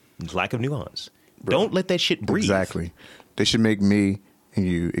 lack of nuance. Bro, don't let that shit breathe. Exactly. They should make me and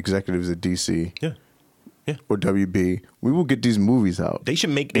you executives at DC. Yeah. Or WB, we will get these movies out. They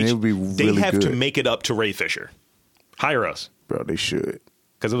should make. It would be really They have good. to make it up to Ray Fisher. Hire us, bro. They should.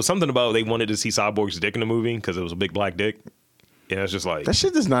 Because it was something about they wanted to see Cyborg's dick in the movie because it was a big black dick. And it's just like that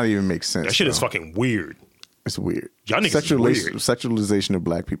shit does not even make sense. That shit is fucking weird. It's weird. Y'all niggas is weird. Sexualization of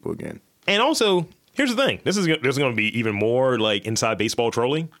black people again. And also, here's the thing. There's going to be even more like inside baseball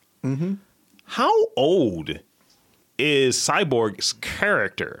trolling. Mm-hmm. How old is Cyborg's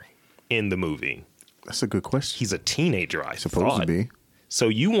character in the movie? That's a good question. He's a teenager, I supposed to be. So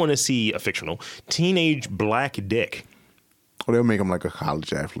you want to see a fictional teenage black dick? Well, they'll make him like a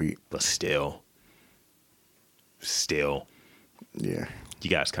college athlete. But still, yeah,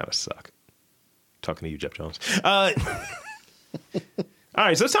 you guys kind of suck. Talking to you, Jeff Jones. All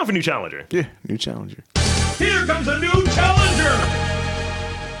right, so it's time for new challenger. Yeah, new challenger. Here comes a new challenger.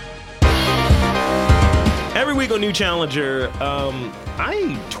 Every week on New Challenger,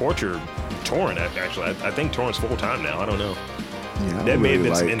 I torture Torrent, actually. I think Torrent's full time now. I don't know. Yeah, that may have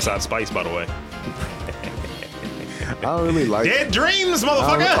been some inside spice, by the way. I don't really like Dead dreams,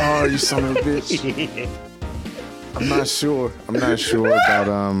 motherfucker! Oh, you son of a bitch. I'm not sure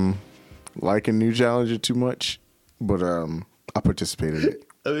about liking New Challenger too much, but I participate in it.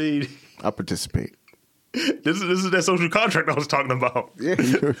 I mean, I participate. This is that social contract I was talking about. Yeah,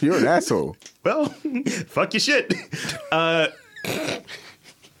 you're an asshole. Well, fuck your shit.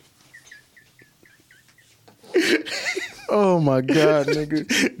 Oh my God,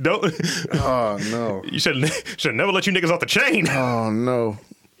 nigga. Don't. Oh no. You should never let you niggas off the chain. Oh no.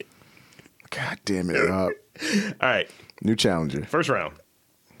 God damn it, Rob. All right. New challenger. First round.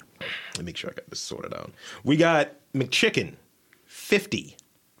 Let me make sure I got this sorted out. We got McChicken, 50,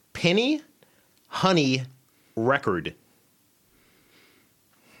 penny, honey, record.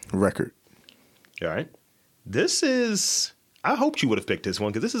 Record. All right. This is, I hoped you would have picked this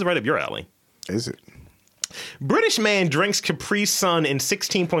one because this is right up your alley. Is it? British man drinks Capri Sun in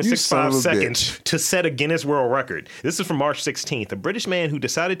 16.65 seconds to set a Guinness World Record. This is from March 16th. A British man who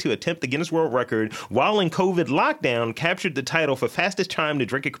decided to attempt the Guinness World Record while in COVID lockdown captured the title for fastest time to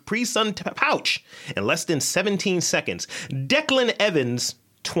drink a Capri Sun pouch in less than 17 seconds. Declan Evans,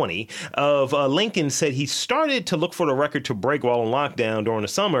 20, of Lincoln said he started to look for the record to break while in lockdown during the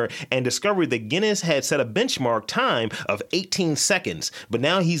summer and discovered that Guinness had set a benchmark time of 18 seconds, but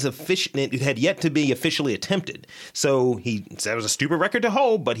now it had yet to be officially attempted. So he said it was a stupid record to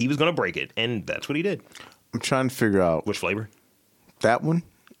hold, but he was going to break it, and that's what he did. I'm trying to figure out which flavor. That one.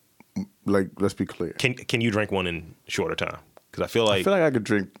 Like, let's be clear. Can you drink one in shorter time? Because I feel like I could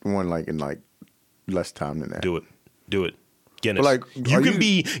drink one in less time than that. Do it. Guinness. But you can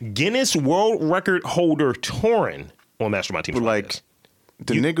be Guinness World Record holder touring on Mastermind Team. But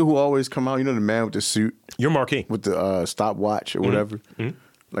the nigga who always come out, the man with the suit, your marquee with the stopwatch or whatever. Mm-hmm.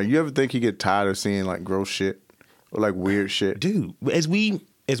 Like, you ever think he get tired of seeing gross shit or weird shit? Dude, as we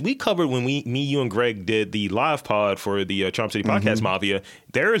covered when you and Greg did the live pod for the Charm City Podcast Mafia,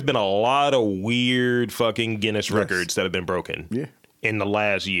 there has been a lot of weird fucking Guinness records that have been broken in the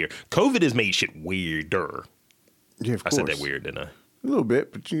last year. COVID has made shit weirder. Yeah, of course. I said that weird, didn't I? A little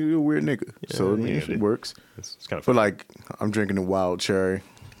bit, but you're a weird nigga. Yeah, so, it works. It's kind of funny. But, I'm drinking a wild cherry.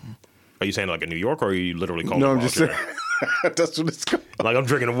 Are you saying in New York, or are you literally calling it wild I'm just cherry? Saying. That's what it's called. I'm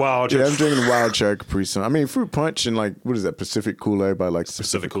drinking a wild cherry. Yeah, I'm drinking a wild cherry Capri Sun. I mean, fruit punch and, what is that, Pacific Cooler? Everybody likes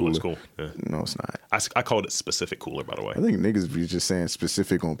Pacific Cooler. Cooler. Yeah. No, it's not. I called it Specific Cooler, by the way. I think niggas be just saying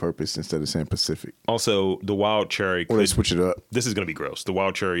specific on purpose instead of saying Pacific. Also, the wild cherry. Or they switch it up. This is going to be gross. The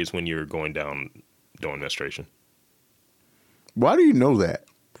wild cherry is when you're going down during menstruation. Why do you know that?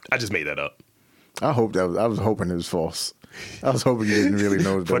 I just made that up. I was hoping it was false. I was hoping you didn't really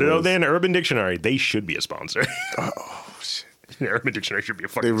know that. Put it out there in the Urban Dictionary. They should be a sponsor. Oh shit! The Urban Dictionary should be a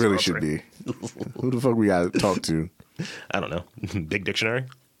fucking sponsor. They really should be. Who the fuck we gotta talk to? I don't know. Big Dictionary?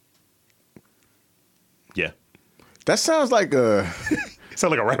 Yeah. That sounds like a...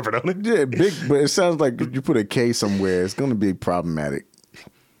 Sounds like a rapper, don't it? Yeah, big, but it sounds like if you put a K somewhere, it's going to be problematic.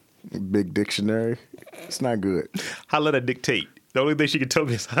 Big Dictionary. It's not good. How let her dictate? The only thing she can tell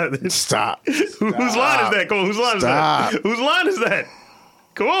me is how this. Stop. Whose line is that? Come on, whose line is that? Whose line is that?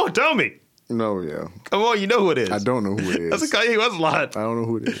 Come on, tell me. No, yeah. Come on, you know who it is. I don't know who it is. That's a Kanye West line. I don't know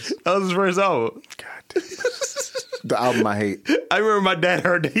who it is. That was his first album. God damn. The album I hate. I remember my dad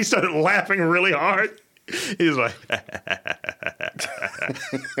heard that. He started laughing really hard. He was like, I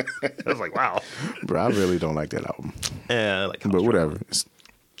was like, wow. Bro, I really don't like that album. Yeah, I like but whatever.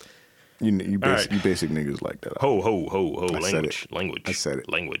 You basic niggas like that album. Ho. Language. I said it.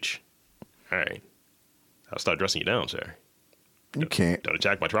 Language. All right. I'll start dressing you down, sir. You can't. Don't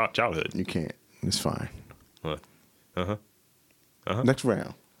attack my childhood. You can't. It's fine. Uh-huh. Next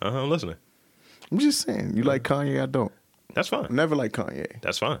round. I'm listening. I'm just saying. You like Kanye, I don't. That's fine. I never liked Kanye.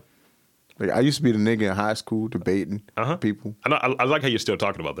 That's fine. I used to be the nigga in high school debating people. I like how you're still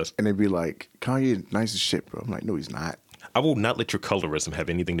talking about this. And they'd be like, Kanye nice as shit, bro. I'm like, no, he's not. I will not let your colorism have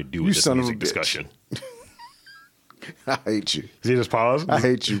anything to do with this music discussion. I hate you. See this pause? I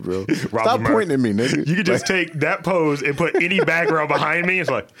hate you, bro. Stop pointing at me, nigga. You could just take that pose and put any background behind me. It's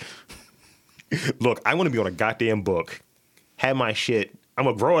like, look, I want to be on a goddamn book, have my shit. I'm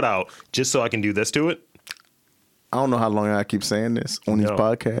going to grow it out just so I can do this to it. I don't know how long I keep saying this on these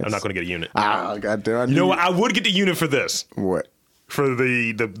podcasts. I'm not going to get a unit. Goddamn. You know what? I would get the unit for this. What? For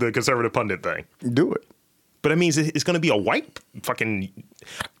the conservative pundit thing. Do it. But it means it's going to be a white fucking...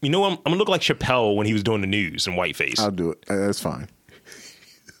 You know what? I'm going to look like Chappelle when he was doing the news in whiteface. I'll do it. That's fine.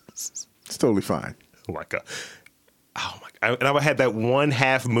 It's totally fine. Oh, my God. Oh, my God. And I would have that one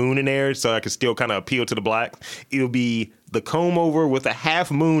half moon in there so I could still kind of appeal to the black. It'll be the comb over with a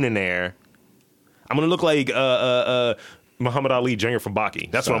half moon in there. I'm going to look like Muhammad Ali Jr. from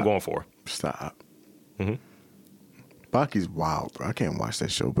Baki. That's what I'm going for. Stop. Mm-hmm. Baki's wild, bro. I can't watch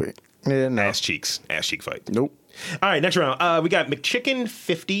that show, but... Yeah, no. Ass cheek fight. Nope. All right, next round. We got McChicken,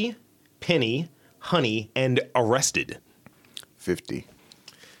 50, penny, honey, and arrested. 50.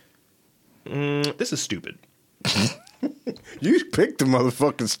 This is stupid. You picked the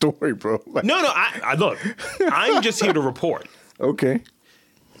motherfucking story, bro. No. I look. I'm just here to report. Okay.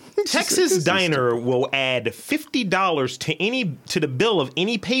 Texas Diner will add $50 to the bill of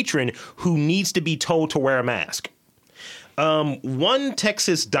any patron who needs to be told to wear a mask. One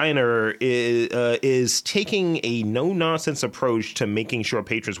Texas diner is taking a no-nonsense approach to making sure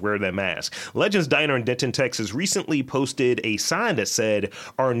patrons wear their mask. Legends Diner in Denton, Texas recently posted a sign that said,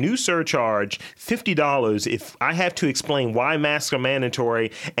 "Our new surcharge, $50 if I have to explain why masks are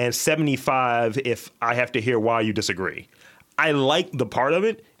mandatory, and $75 if I have to hear why you disagree." I like the part of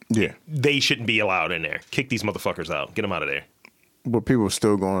it. Yeah. They shouldn't be allowed in there. Kick these motherfuckers out. Get them out of there. But people are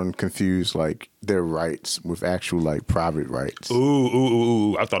still going to confuse like their rights with actual like private rights.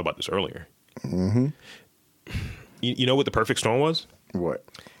 Ooh. I thought about this earlier. Mm-hmm. You know what the perfect storm was? What?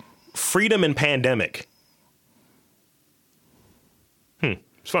 Freedom and pandemic. It's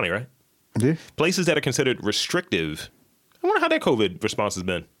funny, right? Yeah. Places that are considered restrictive. I wonder how their COVID response has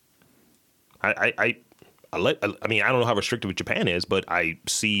been. I don't know how restrictive Japan is, but I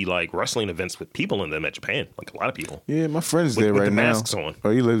see like wrestling events with people in them at Japan, like a lot of people. Yeah, my friend's there with right the now. masks on. Oh,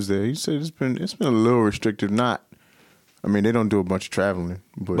 he lives there. He said it's been a little restrictive. They don't do a bunch of traveling,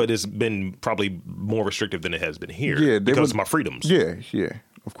 but it's been probably more restrictive than it has been here. Yeah, because of my freedoms. Yeah,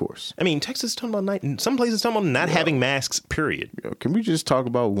 of course. I mean, Texas is talking about some places talking about not having masks. Period. Yo, can we just talk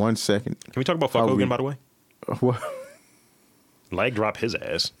about 1 second? Can we talk about fuck Hogan, by the way? What? Leg drop his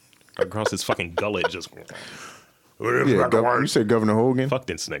ass across his fucking gullet. Just yeah. You said Governor Hogan? Fuck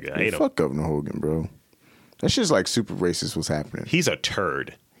this nigga. I hate him. Fuck Governor Hogan, bro. That shit's like super racist. What's happening? He's a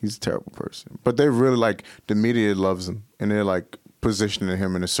turd. He's a terrible person. But they really like the media loves him, and they're like positioning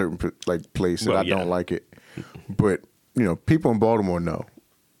him in a certain like place that I don't like it. But people in Baltimore know.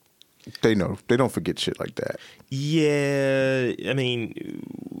 They know. They don't forget shit like that. Yeah, I mean,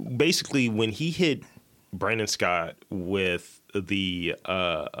 basically when he hit Brandon Scott with the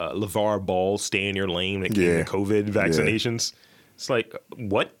LeVar Ball stay in your lane that came to COVID vaccinations, it's like,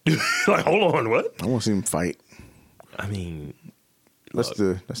 what? Like, hold on, what? I want to see him fight. I mean, that's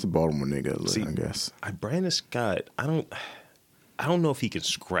the Baltimore nigga, I guess. Brandon Scott, I don't know if he can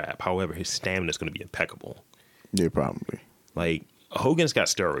scrap. However, his stamina is going to be impeccable. Yeah, probably. Like, Hogan's got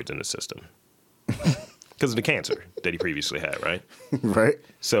steroids in the system because of the cancer that he previously had, right? Right.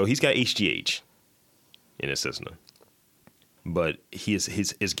 So he's got HGH in his system, but his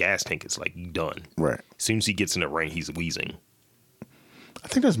gas tank is like done. Right. As soon as he gets in the ring, he's wheezing. I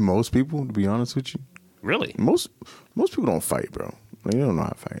think that's most people, to be honest with you. Really? Most people don't fight, bro. Like, they don't know how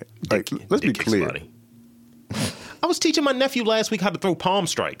to fight. Like, let's be clear. I was teaching my nephew last week how to throw palm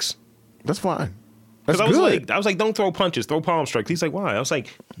strikes. That's fine. That's good. Good. I was like, don't throw punches, throw palm strikes. He's like, why? I was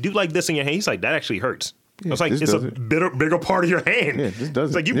like, do like this in your hand. He's like, that actually hurts. Yeah, I was like, it's a bigger part of your hand. Yeah, this does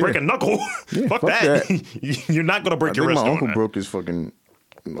It's like, you it. break a knuckle. Yeah, fuck that. You're not going to break your wrist. My uncle broke his fucking,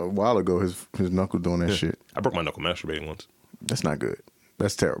 a while ago, his knuckle doing that shit. I broke my knuckle masturbating once. That's not good.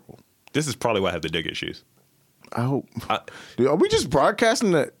 That's terrible. This is probably why I have the dick issues. I hope. Dude, are we just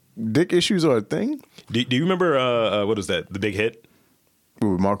broadcasting that dick issues are a thing? Do you remember, what is that, The Big Hit?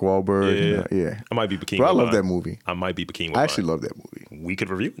 With Mark Wahlberg. Yeah. I might be Bikini. But I love that movie. I might be Bikini. I actually love that movie. We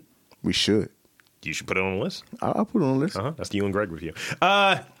could review it. We should. You should put it on the list. I'll put it on the list. That's the you and Greg review.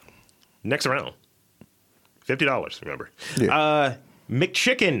 Next round. $50, remember. Yeah.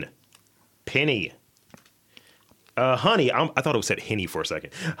 McChicken. Penny. Honey. I thought it said Henny for a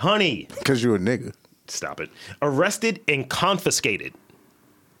second. Honey. Because you're a nigga. Stop it. Arrested and confiscated.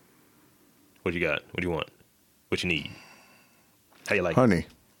 What you got? What do you want? What you need? How you like Honey.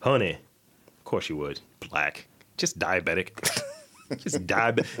 Honey. Of course you would. Black. Just diabetic. Just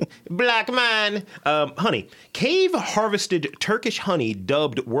diabetic. Black man. Honey. Cave harvested Turkish honey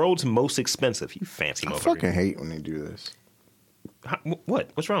dubbed world's most expensive. You fancy motherfucker. I fucking hate when they do this. What?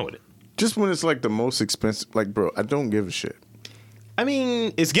 What's wrong with it? Just when it's like the most expensive. Like, bro, I don't give a shit. I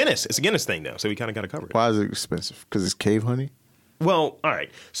mean, it's Guinness. It's a Guinness thing now, so we kind of got to cover it. Why is it expensive? Because it's cave honey? Well, all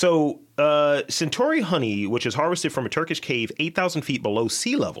right. So Centauri honey, which is harvested from a Turkish cave 8,000 feet below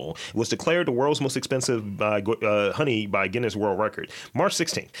sea level, was declared the world's most expensive honey by Guinness World Record. March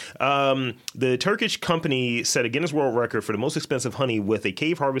 16th. The Turkish company set a Guinness World Record for the most expensive honey with a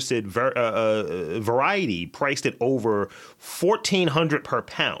cave-harvested variety priced at over $1,400 per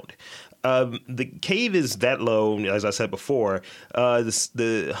pound. The cave is that low, as I said before.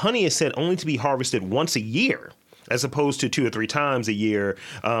 The honey is said only to be harvested once a year, as opposed to 2 or 3 times a year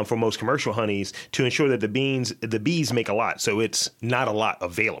for most commercial honeys, to ensure that the bees make a lot. So it's not a lot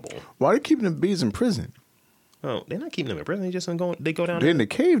available. Why are they keeping the bees in prison? Oh, they're not keeping them in prison. They go down. They're in the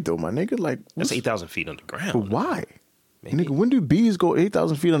cave though, my nigga. Like, that's 8,000 feet underground. But why? Maybe. Nigga, when do bees go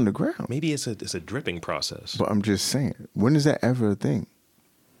 8,000 feet underground? Maybe it's a dripping process. But I'm just saying, when is that ever a thing?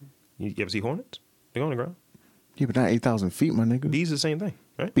 You ever see hornets? They go underground. Yeah, but not 8,000 feet, my nigga. Bees are the same thing.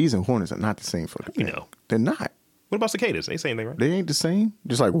 right? Bees and hornets are not the same fucking thing. They're not. What about cicadas? They same thing, right? They ain't the same.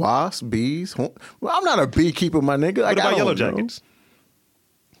 Just like wasps, bees. Well, I'm not a beekeeper, my nigga. What about yellow jackets?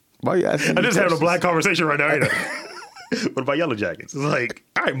 Why you asking? I'm just having a black conversation right now. What about yellow jackets? It's like,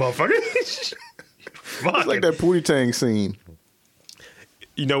 all right, motherfucker. It's like that Pootie Tang scene.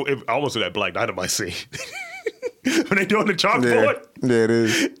 You know, I almost did that Black Dynamite scene. When they doing the chalkboard. Yeah, it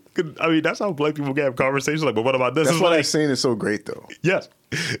is. I mean, that's how black people can have conversations. Like, but what about this? That's why that scene is so great, though. Yes.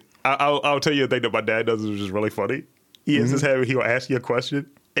 I'll tell you a thing that my dad does, which is really funny. He has this habit, he'll ask you a question,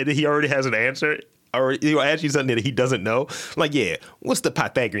 and then he already has an answer. Or he'll ask you something that he doesn't know. Like, yeah, what's the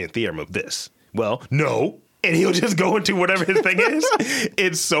Pythagorean theorem of this? Well, no. And he'll just go into whatever his thing is.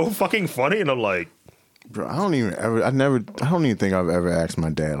 It's so fucking funny. And I'm like, bro, I don't even think I've ever asked my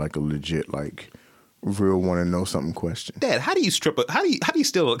dad like a legit, like, real want to know something question. Dad, how do you strip how do you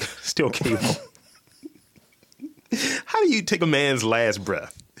still cable? How do you take a man's last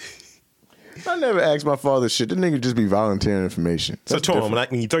breath? I never asked my father shit. The nigga just be volunteering information. That's so, Tom,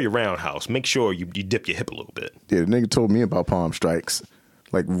 when you throw your roundhouse, make sure you dip your hip a little bit. Yeah, the nigga told me about palm strikes,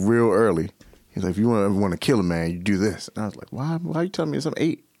 like real early. He's like, if you want to kill a man, you do this. And I was like, why are you telling me this? I'm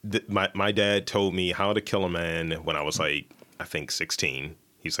 8. My dad told me how to kill a man when I was like, I think 16.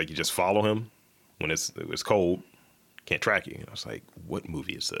 He's like, you just follow him when it's cold, can't track you. I was like, what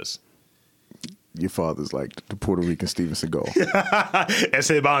movie is this? Your father's like the Puerto Rican Steven Seagal.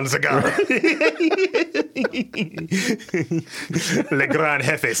 Esteban Seagal. Le Gran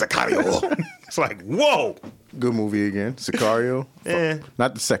Jefe Sicario. It's like, whoa. Good movie again. Sicario.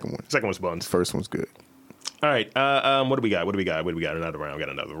 Not the second one. Second one's buns. First one's good. All right. What do we got? Another round. We got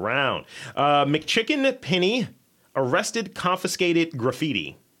another round. McChicken Penny arrested, confiscated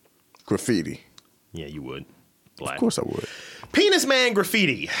graffiti. Graffiti. Yeah, you would. Black. Of course I would. Penis Man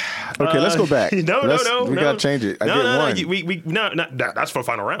graffiti. Okay, let's go back. No. We gotta change it. I get one. No. That's for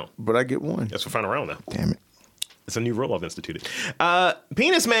final round. But I get one. That's for final round now. Damn it. It's a new rule I've instituted.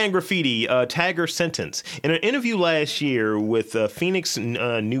 Penis Man graffiti, tagger sentence. In an interview last year with Phoenix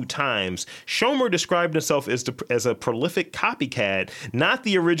New Times, Schomer described himself as a prolific copycat, not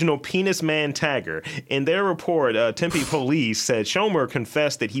the original Penis Man tagger. In their report, Tempe police said Schomer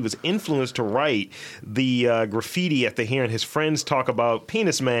confessed that he was influenced to write the graffiti after hearing his friends talk about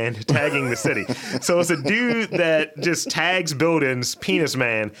Penis Man tagging the city. So it's a dude that just tags buildings, Penis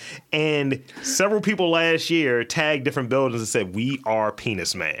Man, and several people last year tagged different buildings and said, "We are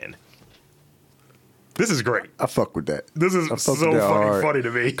Penis Man." This is great. I fuck with that. This is so fucking funny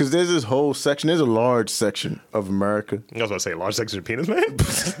to me. Because there's this whole section, there's a large section of America. I was about to say, a large section of Penis Man?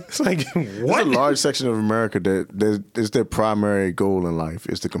 It's like, what? There's a large section of America that is their primary goal in life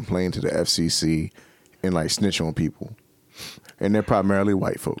is to complain to the FCC and like snitch on people. And they're primarily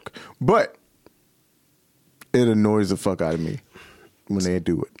white folk. But it annoys the fuck out of me when they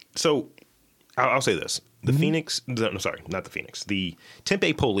do it. So I'll say this. The Phoenix, no, sorry, not the Phoenix. The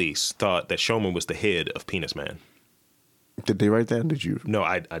Tempe police thought that Schomer was the head of Penis Man. Did they write that? Did you? No,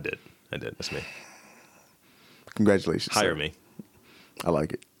 I did. That's me. Congratulations. Hire me. I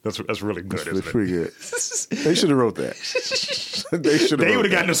like it. That's really good, isn't it? It's pretty good. They should have wrote that. They would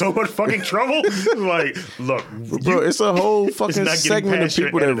have gotten in so much fucking trouble. Like, look. Bro, it's a whole fucking segment of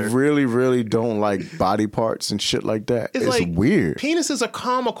people that really, really don't like body parts and shit like that. It's like, weird. Penises are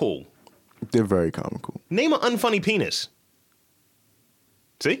comical. They're very comical. Name an unfunny penis.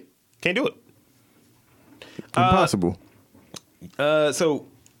 See? Can't do it. Impossible. So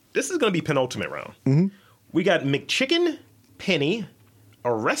this is going to be penultimate round. Mm-hmm. We got McChicken Penny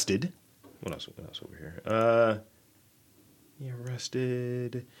arrested. What else over here?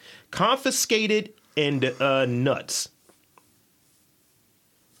 Arrested. Confiscated and nuts.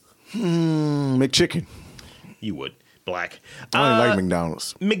 McChicken. You would. Black. I don't like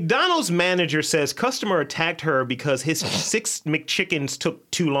McDonald's. McDonald's manager says customer attacked her because his 6 McChickens took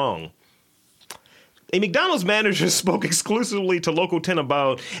too long. A McDonald's manager spoke exclusively to Local 10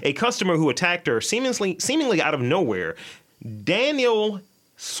 about a customer who attacked her seemingly out of nowhere. Daniel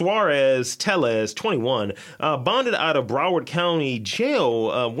Suarez Tellez, 21, bonded out of Broward County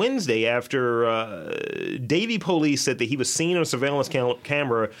Jail Wednesday after Davie police said that he was seen on a surveillance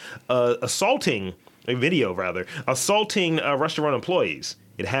camera assaulting restaurant employees.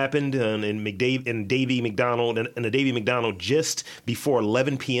 It happened in Davie McDonald just before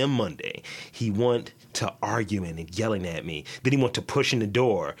 11 p.m. Monday. He went to arguing and yelling at me. Then he went to pushing the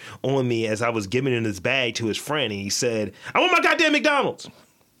door on me as I was giving him his bag to his friend, and he said, "I want my goddamn McDonald's."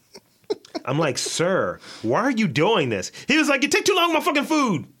 I'm like, "Sir, why are you doing this?" He was like, "You take too long with my fucking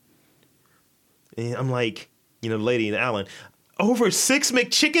food." And I'm like, the lady and Alan, over 6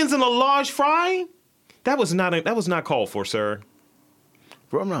 McChickens and a large fry? That was not called for, sir.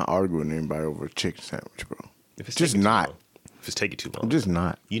 Bro, I'm not arguing with anybody over a chicken sandwich, bro. If it's just taking not. Too long. If it's taking too long. I'm just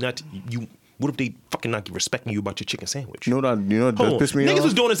not. You. What if they fucking not respecting you about your chicken sandwich? You know what does piss me off? Niggas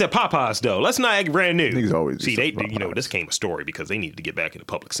was doing this at Popeyes, though. Let's not act brand new. Niggas always see. This came a story because they needed to get back in the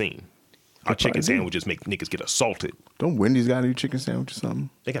public scene. Our chicken sandwiches make niggas get assaulted. Don't Wendy's got a new chicken sandwich or something?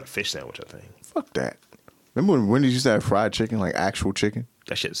 They got a fish sandwich, I think. Fuck that. Remember when Wendy's used to have fried chicken, like actual chicken?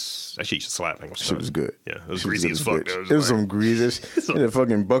 That shit used to slap. That shit was good. Yeah, it was greasy as fuck. It was some greasy. In a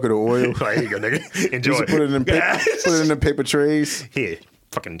fucking bucket of oil. Like, here you go, nigga. Enjoy it. Put it in the paper trays. Here,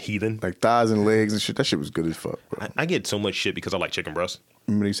 fucking heathen. Like thighs and legs and shit. That shit was good as fuck, bro. I get so much shit because I like chicken breast.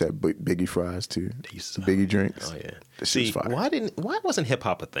 Remember they used to have Biggie fries too. Biggie drinks. Oh yeah. That shit's fire. Why wasn't hip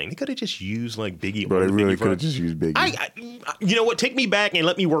hop a thing? They could have just used like Biggie. Bro, they really could have just used Biggie. You know what? Take me back and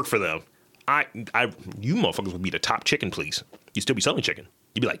let me work for them. You motherfuckers would be the top chicken, please. You'd still be selling chicken.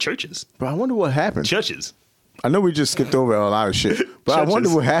 You'd be like churches. Bro, I wonder what happened. Churches. I know we just skipped over a lot of shit, but I wonder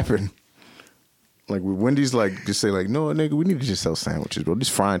what happened. Like with Wendy's, like just say like, no, nigga, we need to just sell sandwiches, bro. This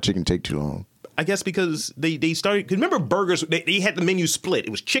frying chicken take too long. I guess because they started. Cause remember burgers? They had the menu split.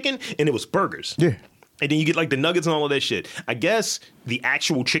 It was chicken and it was burgers. Yeah. And then you get like the nuggets and all of that shit. I guess the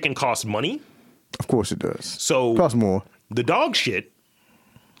actual chicken costs money. Of course it does. So it costs more. The dog shit,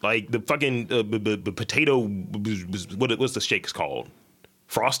 like the fucking the potato. What's the shakes called?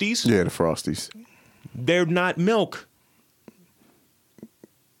 Frosties. Yeah, the Frosties. They're not milk.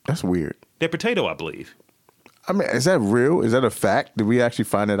 That's weird. They're potato, I believe. I mean, is that real? Is that a fact? Did we actually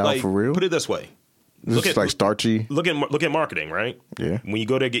find that out for real? Put it this way. It's like starchy. Look at marketing, right? Yeah. When you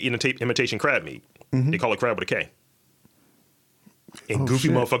go to get imitation crab meat, they call it crab with a K. And goofy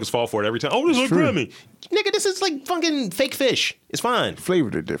motherfuckers fall for it every time. Oh, this is crab meat. Nigga, this is like fucking fake fish. It's fine.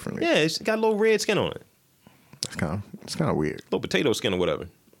 Flavored it differently. Yeah, it's got a little red skin on it. It's kind of weird. Little potato skin or whatever.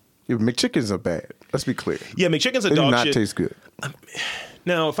 Yeah, McChickens are bad. Let's be clear. Yeah, McChickens are they dog do not shit. taste good.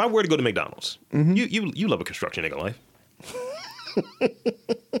 Now, if I were to go to McDonald's, you love a construction nigga life.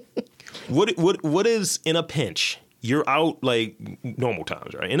 What is in a pinch? You're out like normal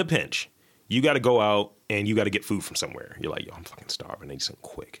times, right? In a pinch, you got to go out and you got to get food from somewhere. You're like, yo, I'm fucking starving. I need something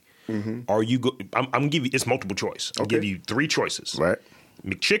quick. Are you go? I'm gonna give you. It's multiple choice. I'll give you 3 choices. Right.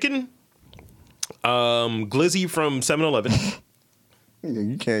 McChicken, Glizzy from 7-Eleven.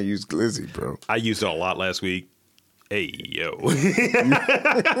 You can't use Glizzy, bro. I used it a lot last week. Hey, yo.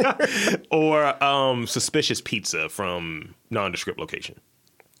 Or Suspicious Pizza from Nondescript location.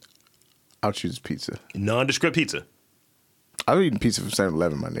 I'll choose pizza. Nondescript pizza. I've eaten pizza from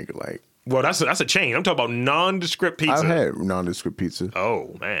 7-Eleven, my nigga. Like, well, that's a chain. I'm talking about nondescript pizza. I've had nondescript pizza.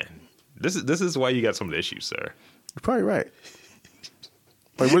 Oh man, this is why you got some of the issues, sir. You're probably right.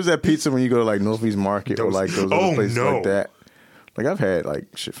 Like, what is that pizza when you go to like Northeast Market or like those other places like that? Like, I've had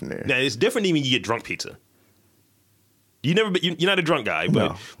like shit from there. Now it's different than when you get drunk pizza. You're not a drunk guy,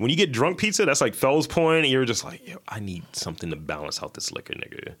 but when you get drunk pizza, that's like Fells Point, and you're just like, yo, I need something to balance out this liquor,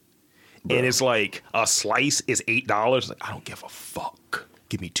 nigga. Bro. And it's like a slice is $8. Like, I don't give a fuck.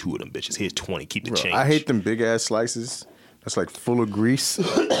 Give me 2 of them bitches. Here's 20. Keep the change. I hate them big ass slices. That's like full of grease.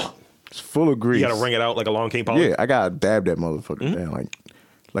 It's full of grease. You gotta wring it out like a long cane polish. Yeah, I gotta dab that motherfucker down.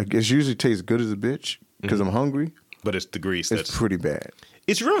 Like it usually tastes good as a bitch because I'm hungry. But it's the grease. It's pretty bad.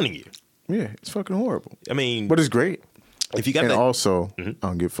 It's ruining you. Yeah, it's fucking horrible. I mean, but it's great. If you got and that, also, I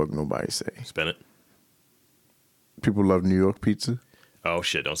don't give a fuck nobody say. Spin it. People love New York pizza. Oh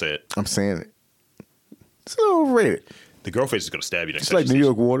shit! Don't say it. I'm saying it. It's a little overrated. The girlfriend is gonna stab you next time. It's like New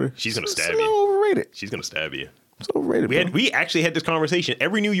York water. She's gonna stab you. It's a little overrated. She's gonna stab you. It's overrated. We actually had this conversation.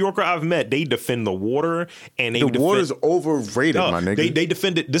 Every New Yorker I've met, they defend the water, and the water's overrated, my nigga. They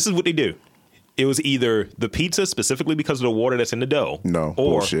defend it. This is what they do. It was either the pizza specifically because of the water that's in the dough. No,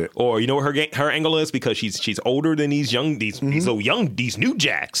 bullshit. Or you know what her angle is because she's older than these new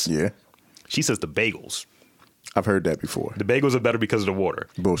jacks. Yeah. She says the bagels. I've heard that before. The bagels are better because of the water.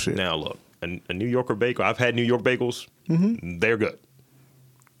 Bullshit. Now look, a New Yorker bagel. I've had New York bagels. They're good.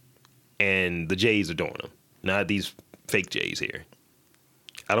 And the J's are doing them, not these fake J's here.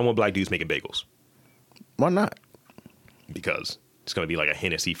 I don't want black dudes making bagels. Why not? Because it's going to be like a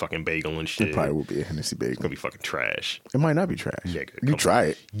Hennessy fucking bagel and shit. It probably will be a Hennessy bagel. It's going to be fucking trash. It might not be trash. Nigga, you try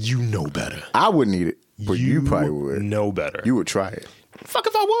it. You know better. I wouldn't eat it, but you probably would. Know better. You would try it. Fuck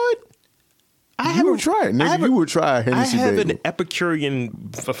if I would. You would try it, nigga. You would try a Hennessy bagel. I have an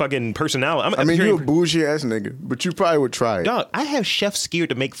Epicurean fucking personality. I mean, you're a bougie ass nigga, but you probably would try it. Dog, I have chefs scared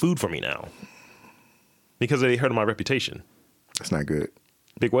to make food for me now. Because they heard of my reputation. That's not good.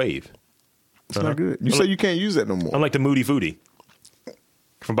 Big wave. It's not good. You say you can't use that no more. I'm like the Moody Foodie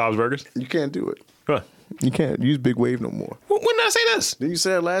from Bob's Burgers. You can't do it. What? You can't use Big Wave no more. When did I say this? Didn't you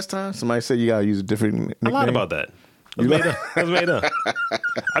say it last time? Somebody said you gotta use a different nickname. I lied about that. That was made up.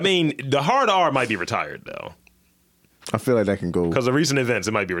 I mean, the hard R might be retired, though. I feel like that can go. Because of recent events,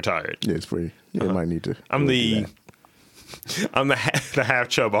 it might be retired. Yeah, it's pretty. Yeah, it might need to. I'm the half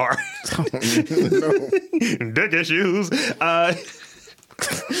chub R. Dick issues.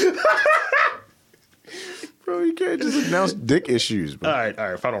 Bro, you can't just announce dick issues, bro. All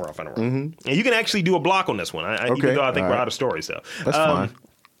right. Final round. And you can actually do a block on this one. Even though I think we're out of stories, so. That's fine.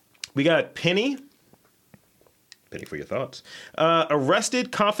 We got Penny. Penny for your thoughts.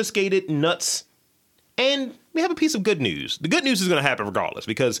 Arrested, confiscated, nuts. And we have a piece of good news. The good news is going to happen regardless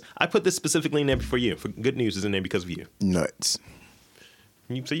because I put this specifically in there for you. For good news is in there because of you. Nuts.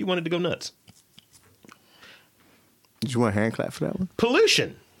 So you wanted to go nuts. Did you want a hand clap for that one?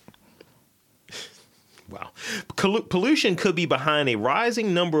 Pollution. Wow. Pollution could be behind a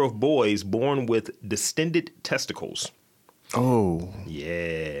rising number of boys born with distended testicles. Oh.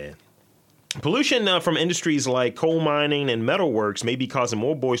 Yeah. Pollution from industries like coal mining and metalworks may be causing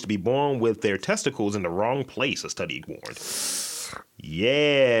more boys to be born with their testicles in the wrong place, a study warned.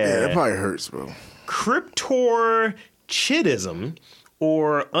 Yeah, that probably hurts, bro. Cryptorchidism,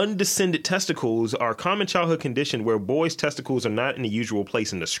 or undescended testicles, are a common childhood condition where boys' testicles are not in the usual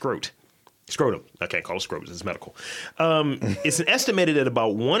place in the scrotum. I can't call it scrotum. It's medical. It's estimated that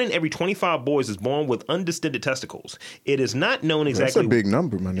about 1 in every 25 boys is born with undescended testicles. It is not known exactly. That's a big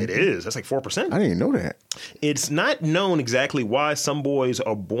number, man. It is. That's like 4%. I didn't even know that. It's not known exactly why some boys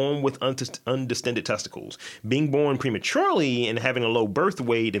are born with undescended testicles. Being born prematurely and having a low birth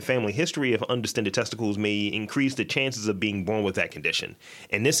weight and family history of undescended testicles may increase the chances of being born with that condition.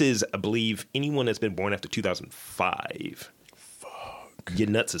 And this is, I believe, anyone that's been born after 2005. Fuck. Your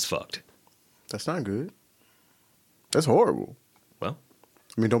nuts is fucked. That's not good. That's horrible. Well,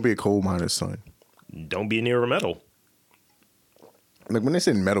 I mean, don't be a coal miner's son. Don't be near a metal. Like when they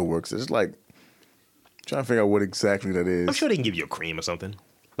say metalworks, it's like trying to figure out what exactly that is. I'm sure they can give you a cream or something,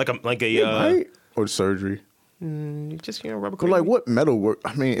 like a right? Or surgery. Just rubber cream. But like what metalwork?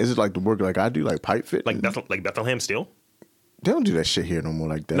 I mean, is it like the work like I do, like pipe fit? Like Bethlehem Steel? They don't do that shit here no more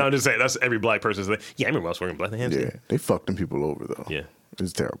like that. No, I'm just saying that's every black person's like, yeah, I remember I was working Bethlehem Steel. Yeah, they fucked them people over though. Yeah.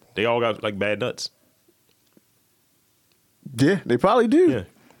 It's terrible. They all got like bad nuts. Yeah, they probably do. Yeah,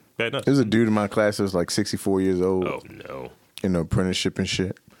 bad nuts. There's a dude in my class that was like 64 years old. Oh, no. In the apprenticeship and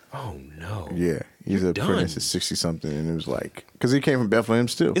shit. Oh, no. Yeah, he's an apprentice at 60 something, and it was like, because he came from Bethlehem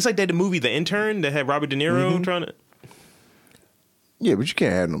Steel. It's like that movie The Intern that had Robert De Niro trying to. Yeah, but you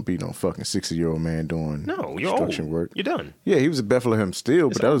can't have no be no fucking 60-year-old man doing construction work. You're done. Yeah, he was at Bethlehem Steel,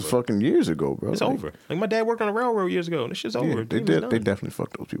 but that was fucking years ago, bro. It's over. Like my dad worked on a railroad years ago, and this shit's over. They definitely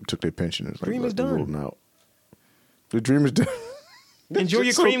fucked those people. Took their pension. It was dream is done. Rolling out. The dream is done. Enjoy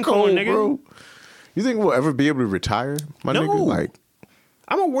your cream corn, nigga. Bro. You think we'll ever be able to retire, my nigga? Like,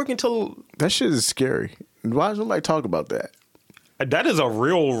 I'm gonna work until that shit is scary. Why does nobody talk about that? That is a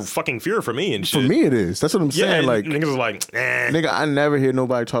real fucking fear for me and shit. For me, it is. That's what I'm saying. Like niggas is like, nigga, I never hear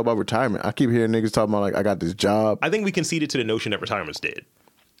nobody talk about retirement. I keep hearing niggas talking about like, I got this job. I think we conceded to the notion that retirement's dead.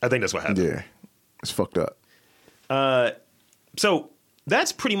 I think that's what happened. Yeah, it's fucked up. So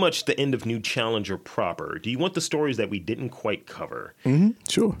that's pretty much the end of New Challenger proper. Do you want the stories that we didn't quite cover?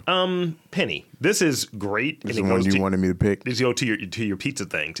 Sure. Penny, this is great. This is the one you wanted me to pick. This goes to your pizza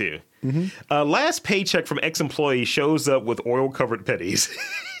thing too. Last paycheck from ex-employee shows up with oil-covered pennies.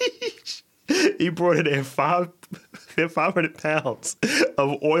 He brought in 500 pounds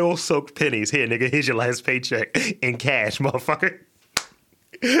of oil-soaked pennies. Here, nigga, here's your last paycheck in cash, motherfucker.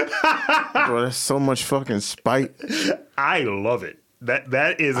 Bro, that's so much fucking spite. I love it.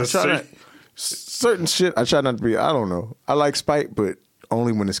 That is certain shit. I try not to be. I don't know. I like spite, but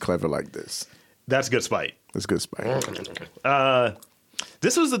only when it's clever like this. That's good spite. That's good spite.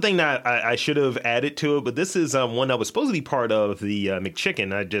 This was the thing that I should have added to it, but this is one that was supposed to be part of the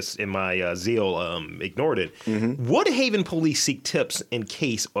McChicken. I just, in my zeal, ignored it. Woodhaven police seek tips in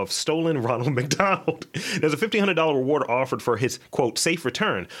case of stolen Ronald McDonald. There's a $1,500 reward offered for his, quote, safe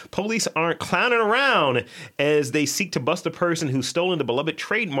return. Police aren't clowning around as they seek to bust the person who's stolen the beloved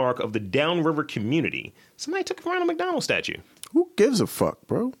trademark of the Downriver community. Somebody took a Ronald McDonald statue. Who gives a fuck,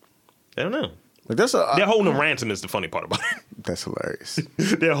 bro? I don't know. Like they're holding a ransom is the funny part about it. That's hilarious.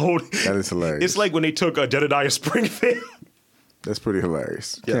 That is hilarious. It's like when they took Jedediah Springfield. That's pretty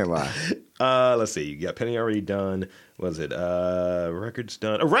hilarious. Yep. Can't lie. Let's see. You got Penny already done. What was it? Records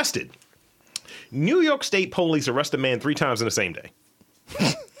done. Arrested. New York State police arrest a man 3 times in the same day.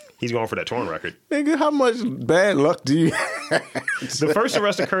 He's going for that torn record. Nigga, how much bad luck do you The first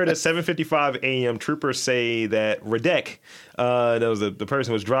arrest occurred at 7:55 a.m. Troopers say that Radek, that was the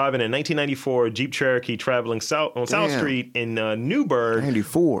person was driving a 1994 Jeep Cherokee traveling south on South Street in Newburgh.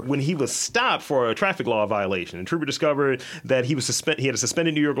 94. When he was stopped for a traffic law violation. The trooper discovered that he had a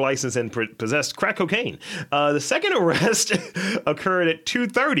suspended New York license and possessed crack cocaine. The second arrest occurred at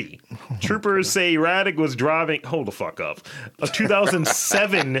 2:30. Troopers say Radek was driving. Hold the fuck up. A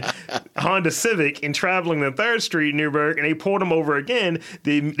 2007 Honda Civic and traveling the 3rd Street in Newburgh, and they pulled him over again.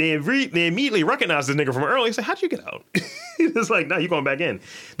 They immediately recognized this nigga from earlier. He said, "How'd you get out?" It's like, "No, you're going back in."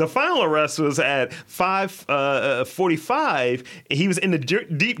 The final arrest was at 5:45. He was in the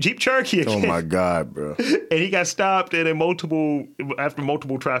Jeep Cherokee again. Oh my God, bro! And he got stopped after multiple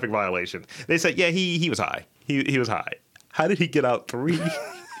traffic violations. They said, "Yeah, he was high. He was high." How did he get out 3?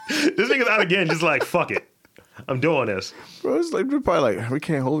 This nigga's out again, just like, fuck it. I'm doing this. Bro, it's like, we're probably like, we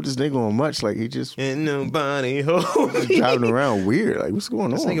can't hold this nigga on much. Like, he just... Ain't nobody hold me. Driving around weird. Like, what's going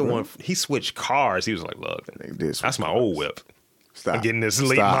this on, nigga he switched cars. He was like, look, that's my old whip. Stop. I'm getting this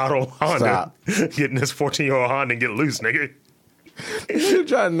late model Honda. Getting this 14-year-old Honda and get loose, nigga. You're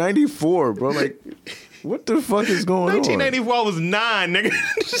driving 94, bro. Like, what the fuck is going 1994, I was 9,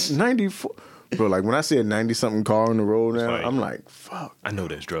 nigga. 94. Bro, like, when I see a 90-something car on the road now, I'm like, fuck. I know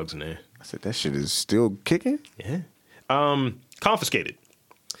there's drugs in there. I said, that shit is still kicking? Yeah. Confiscated.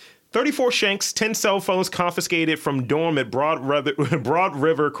 34 shanks, 10 cell phones confiscated from dorm at Broad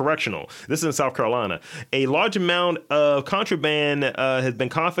River Correctional. This is in South Carolina. A large amount of contraband has been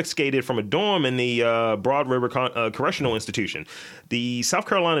confiscated from a dorm in the Broad River Correctional Institution. The South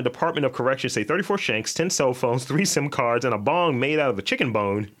Carolina Department of Corrections say 34 shanks, 10 cell phones, 3 SIM cards, and a bong made out of a chicken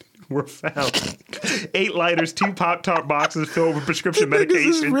bone were found. 8 lighters, 2 Pop-Tart boxes filled with prescription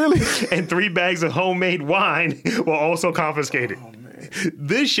medication, and 3 bags of homemade wine were also confiscated. Oh,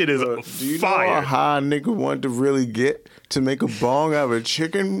 this shit is fire. Do you know how high a nigga wanted to really get to make a bong out of a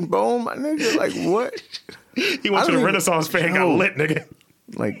chicken bone, my nigga? Like, what? He went to the Renaissance fair and got lit, nigga.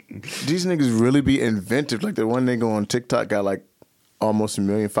 Like, these niggas really be inventive. Like, the one nigga on TikTok got, like, almost 1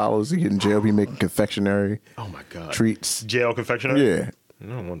 million followers. He in jail. He making confectionery. Oh, my God. Treats. Jail confectionery? Yeah. I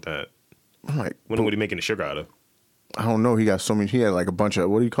don't want that. I'm like, what are you making the sugar out of? I don't know. He got so many. He had like a bunch of,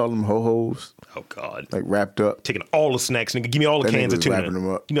 what do you call them? Ho-hos? Oh, God. Like wrapped up. Taking all the snacks, nigga. Give me all the cans of tuna. Wrapping them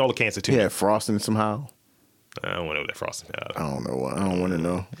up. Give me all the cans of tuna. Yeah, frosting somehow. I don't want to know what that frosting is. I don't know what. I don't want to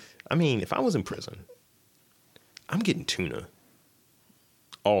know. I mean, if I was in prison, I'm getting tuna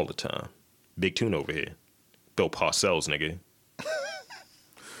all the time. Big tuna over here. Bill Parcells, nigga.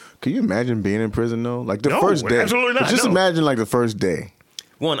 Can you imagine being in prison though? Like the first day. Absolutely not. Just imagine like the first day.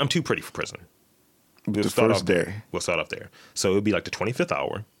 One, I'm too pretty for prison. The first day. We'll start off there. So it'll be like the 25th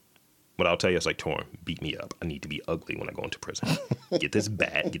hour. But I'll tell you, it's like, Torm, beat me up. I need to be ugly when I go into prison. Get this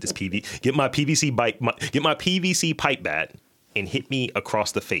bat, get my PVC pipe bat, and hit me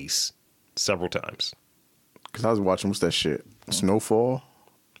across the face several times. Because I was watching, what's that shit? Snowfall?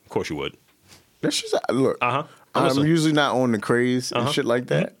 Of course you would. That shit's, look, I'm usually not on the craze and shit like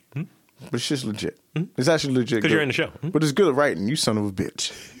that. Mm-hmm. But it's just legit. Mm-hmm. It's actually legit. Because you're in the show. Mm-hmm. But it's good at writing, you son of a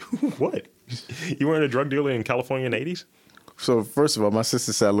bitch. What? You weren't a drug dealer in California in the 80s? So, first of all, my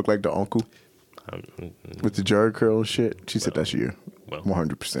sister said I look like the uncle with the jerry curl and shit. She said that's you.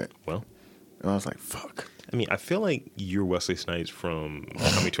 100%. Well. And I was like, fuck. I mean, I feel like you're Wesley Snipes from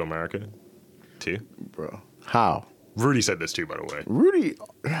Coming to America, too. Bro. How? Rudy said this too, by the way. Rudy.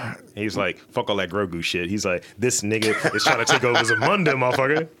 He's like, fuck all that Grogu shit. He's like, this nigga is trying to take over Zamunda,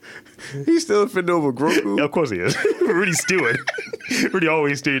 motherfucker. He's still offended over Grogu? Yeah, of course he is. Rudy's stewing. Rudy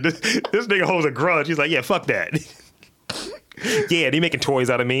always stewed. This nigga holds a grudge. He's like, yeah, fuck that. Yeah, they making toys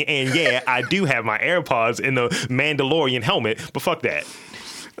out of me. And yeah, I do have my AirPods in the Mandalorian helmet, but fuck that.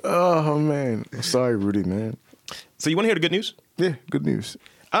 Oh, man. Sorry, Rudy, man. So you want to hear the good news? Yeah, good news.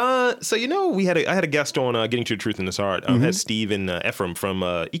 So you know, I had a guest on Getting to the Truth in This Art. I had Steve and Ephraim from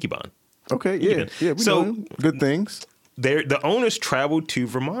Ikiban. Okay, yeah, we know him. Good things. The owners traveled to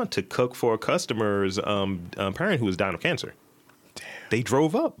Vermont to cook for a customer's parent who was dying of cancer. Damn. They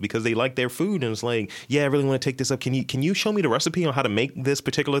drove up because they liked their food and was like, yeah, I really want to take this up. Can you show me the recipe on how to make this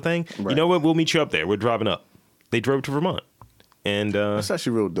particular thing? Right. You know what? We'll meet you up there. We're driving up. They drove to Vermont. And that's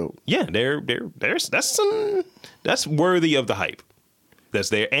actually real dope. Yeah, that's worthy of the hype. That's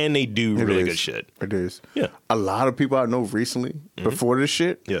there, and they do really good shit. It is. Yeah. A lot of people I know recently, before this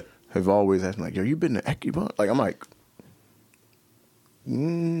shit, have always asked me, like, yo, you been to Ikiban? Like, I'm like,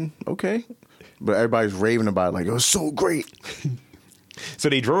 okay. But everybody's raving about it, like, it was so great. So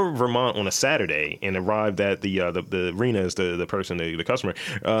they drove Vermont on a Saturday and arrived at the arena as the person, the customer,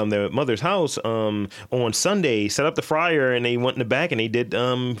 the mother's house on Sunday. Set up the fryer and they went in the back and they did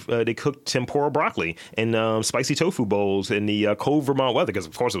they cooked tempura broccoli and spicy tofu bowls in the cold Vermont weather because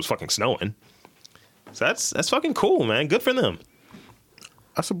of course it was fucking snowing. So that's fucking cool, man. Good for them.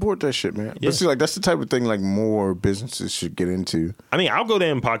 I support that shit, man. Yeah. But see, like that's the type of thing like more businesses should get into. I mean, I'll go there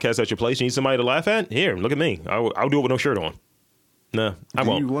and podcast at your place. You need somebody to laugh at? Here, look at me. I'll do it with no shirt on. No, I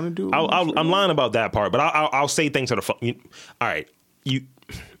won't. You want to do it? I'm lying about that part, but I'll say things that are fun. All right,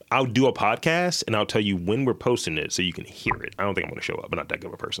 I'll do a podcast and I'll tell you when we're posting it so you can hear it. I don't think I'm going to show up. I'm not that good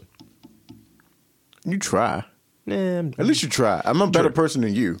of a person. You try. Nah, at least you try. I'm a better person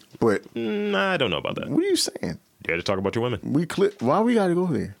than you, but I don't know about that. What are you saying? You had to talk about your women. Why we got to go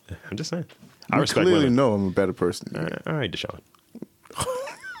there? I'm just saying. I You respect clearly women. know I'm a better person than you. All right, Deshaun.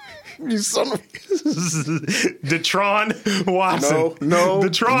 You son of Detron Watson. No.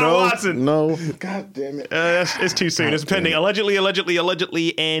 Detron Watson. No. God damn it. It's too soon. It's pending. Allegedly,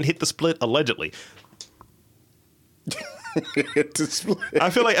 and hit the split allegedly. Hit the split. I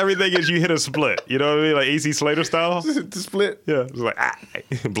feel like everything is you hit a split. You know what I mean? Like AC Slater style. Hit the split. Yeah. It's like,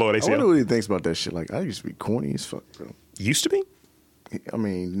 blow an I wonder ACL. what he thinks about that shit. Like, I used to be corny as fuck, bro. Used to be? I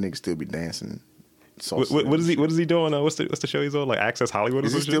mean, niggas still be dancing. What is he doing? What's the show he's on? Like Access Hollywood or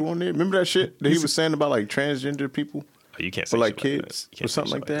Is he something? still on there? Remember that shit that he was saying about like transgender people? Oh, you can't say Or like shit kids like that. or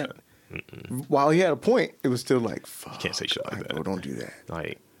something like that? While he had a point, it was still like, fuck. You can't say shit like that. Bro, don't do that.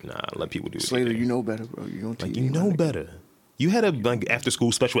 Like, nah, let people do it. Slater, you know better, bro. You don't Like, you know better. You had a like after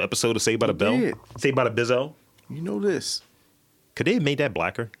school special episode of Saved by the Bell? did. Saved by the Bizzo? You know this. Could they have made that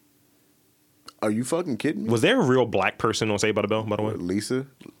blacker? Are you fucking kidding me? Was there a real black person on Saved by the Bell, by the way? Lisa.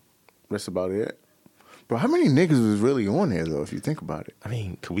 That's about it. Bro, how many niggas was really on there though? If you think about it, I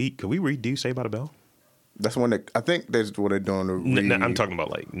mean, could we redo Saved by the Bell? that's one that I think that's what they're doing. No, I'm talking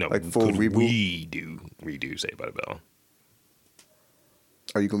about like full could reboot? we redo Saved by the Bell?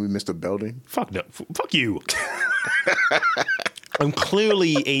 Are you gonna be Mr. Belding? Fuck no, fuck you. I'm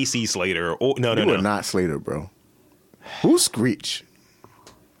clearly AC Slater. Oh, no. You are not Slater, bro. Who's Screech?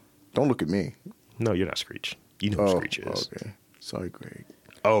 Don't look at me. No, you're not Screech. You know who Screech is. Okay. Sorry, Greg.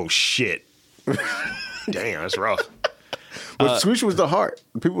 Oh shit. Damn, that's rough. But Screech was the heart.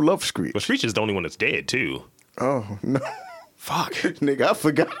 People love Screech. But Screech is the only one that's dead too. Oh no. Fuck. Nigga, I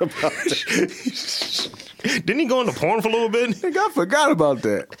forgot about that. Didn't he go into porn for a little bit? Nigga, I forgot about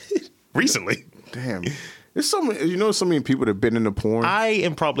that. Recently. Damn. There's so many people that have been in the porn. I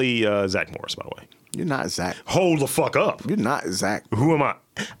am probably Zach Morris, by the way. You're not Zach. Hold the fuck up. You're not Zach. Who am I?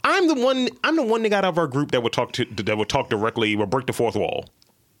 I'm the one that got out of our group that would talk directly or break the fourth wall.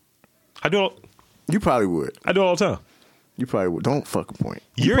 I do it. You probably would. I do it all the time. You probably would. Don't fucking point.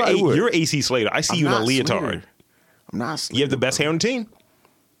 You're AC Slater. I see you in a leotard. Slater. I'm not Slater. You have the best hair on the team.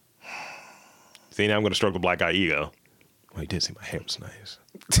 See, now I'm going to stroke the black guy ego. Well, he did say my hair was nice.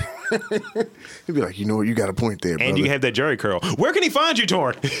 He'd be like, you know what? You got a point there, brother. And you have that Jerry curl. Where can he find you,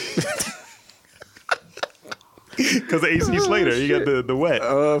 Torn? Because of AC Slater. You got the wet.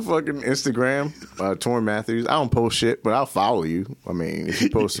 Fucking Instagram, Torn Matthews. I don't post shit, but I'll follow you. I mean, if you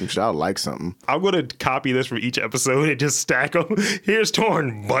post some shit, I'll like something. I'm going to copy this from each episode and just stack them. Here's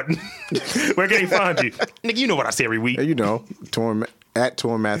Torn button. Where can he find you? Nigga, you know what I say every week. You know, at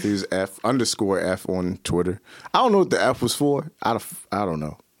Torn Matthews _F on Twitter. I don't know what the F was for. I don't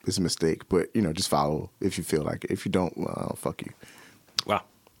know. It's a mistake, but just follow if you feel like it. If you don't, well, fuck you. Wow.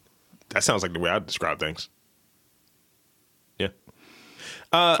 That sounds like the way I describe things. Yeah.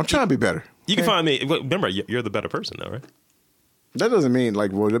 I'm trying to be better. You can find me. Remember, you're the better person, though, right? That doesn't mean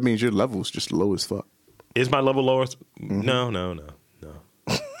that means your level's just low as fuck. Is my level lower? Mm-hmm.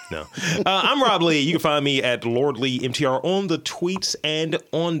 No. I'm Rob Lee. You can find me at Lord Lee MTR on the tweets and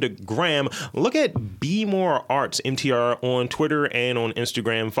on the gram. Look at Be More Arts MTR on Twitter and on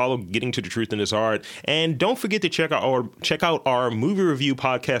Instagram. Follow Getting to the Truth in This Art. And don't forget to check out our movie review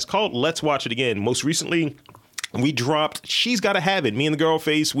podcast called Let's Watch It Again. Most recently, we dropped She's Gotta Have It. Me and the Girl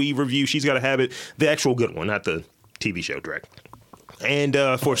Face, we review She's Gotta Have It, the actual good one, not the TV show direct. And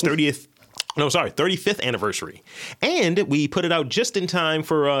for its 35th anniversary. And we put it out just in time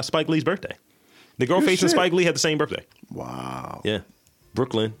for Spike Lee's birthday. The Girl Face and Spike Lee had the same birthday. Wow. Yeah.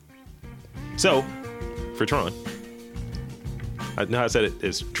 Brooklyn. So, for Tron. I know how I said it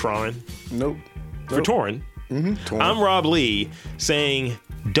is Tron. Nope. For Torn. Mm-hmm. I'm Rob Lee saying,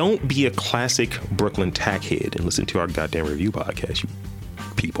 don't be a classic Brooklyn tackhead and listen to our goddamn review podcast, you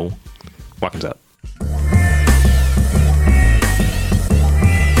people. Watkins out.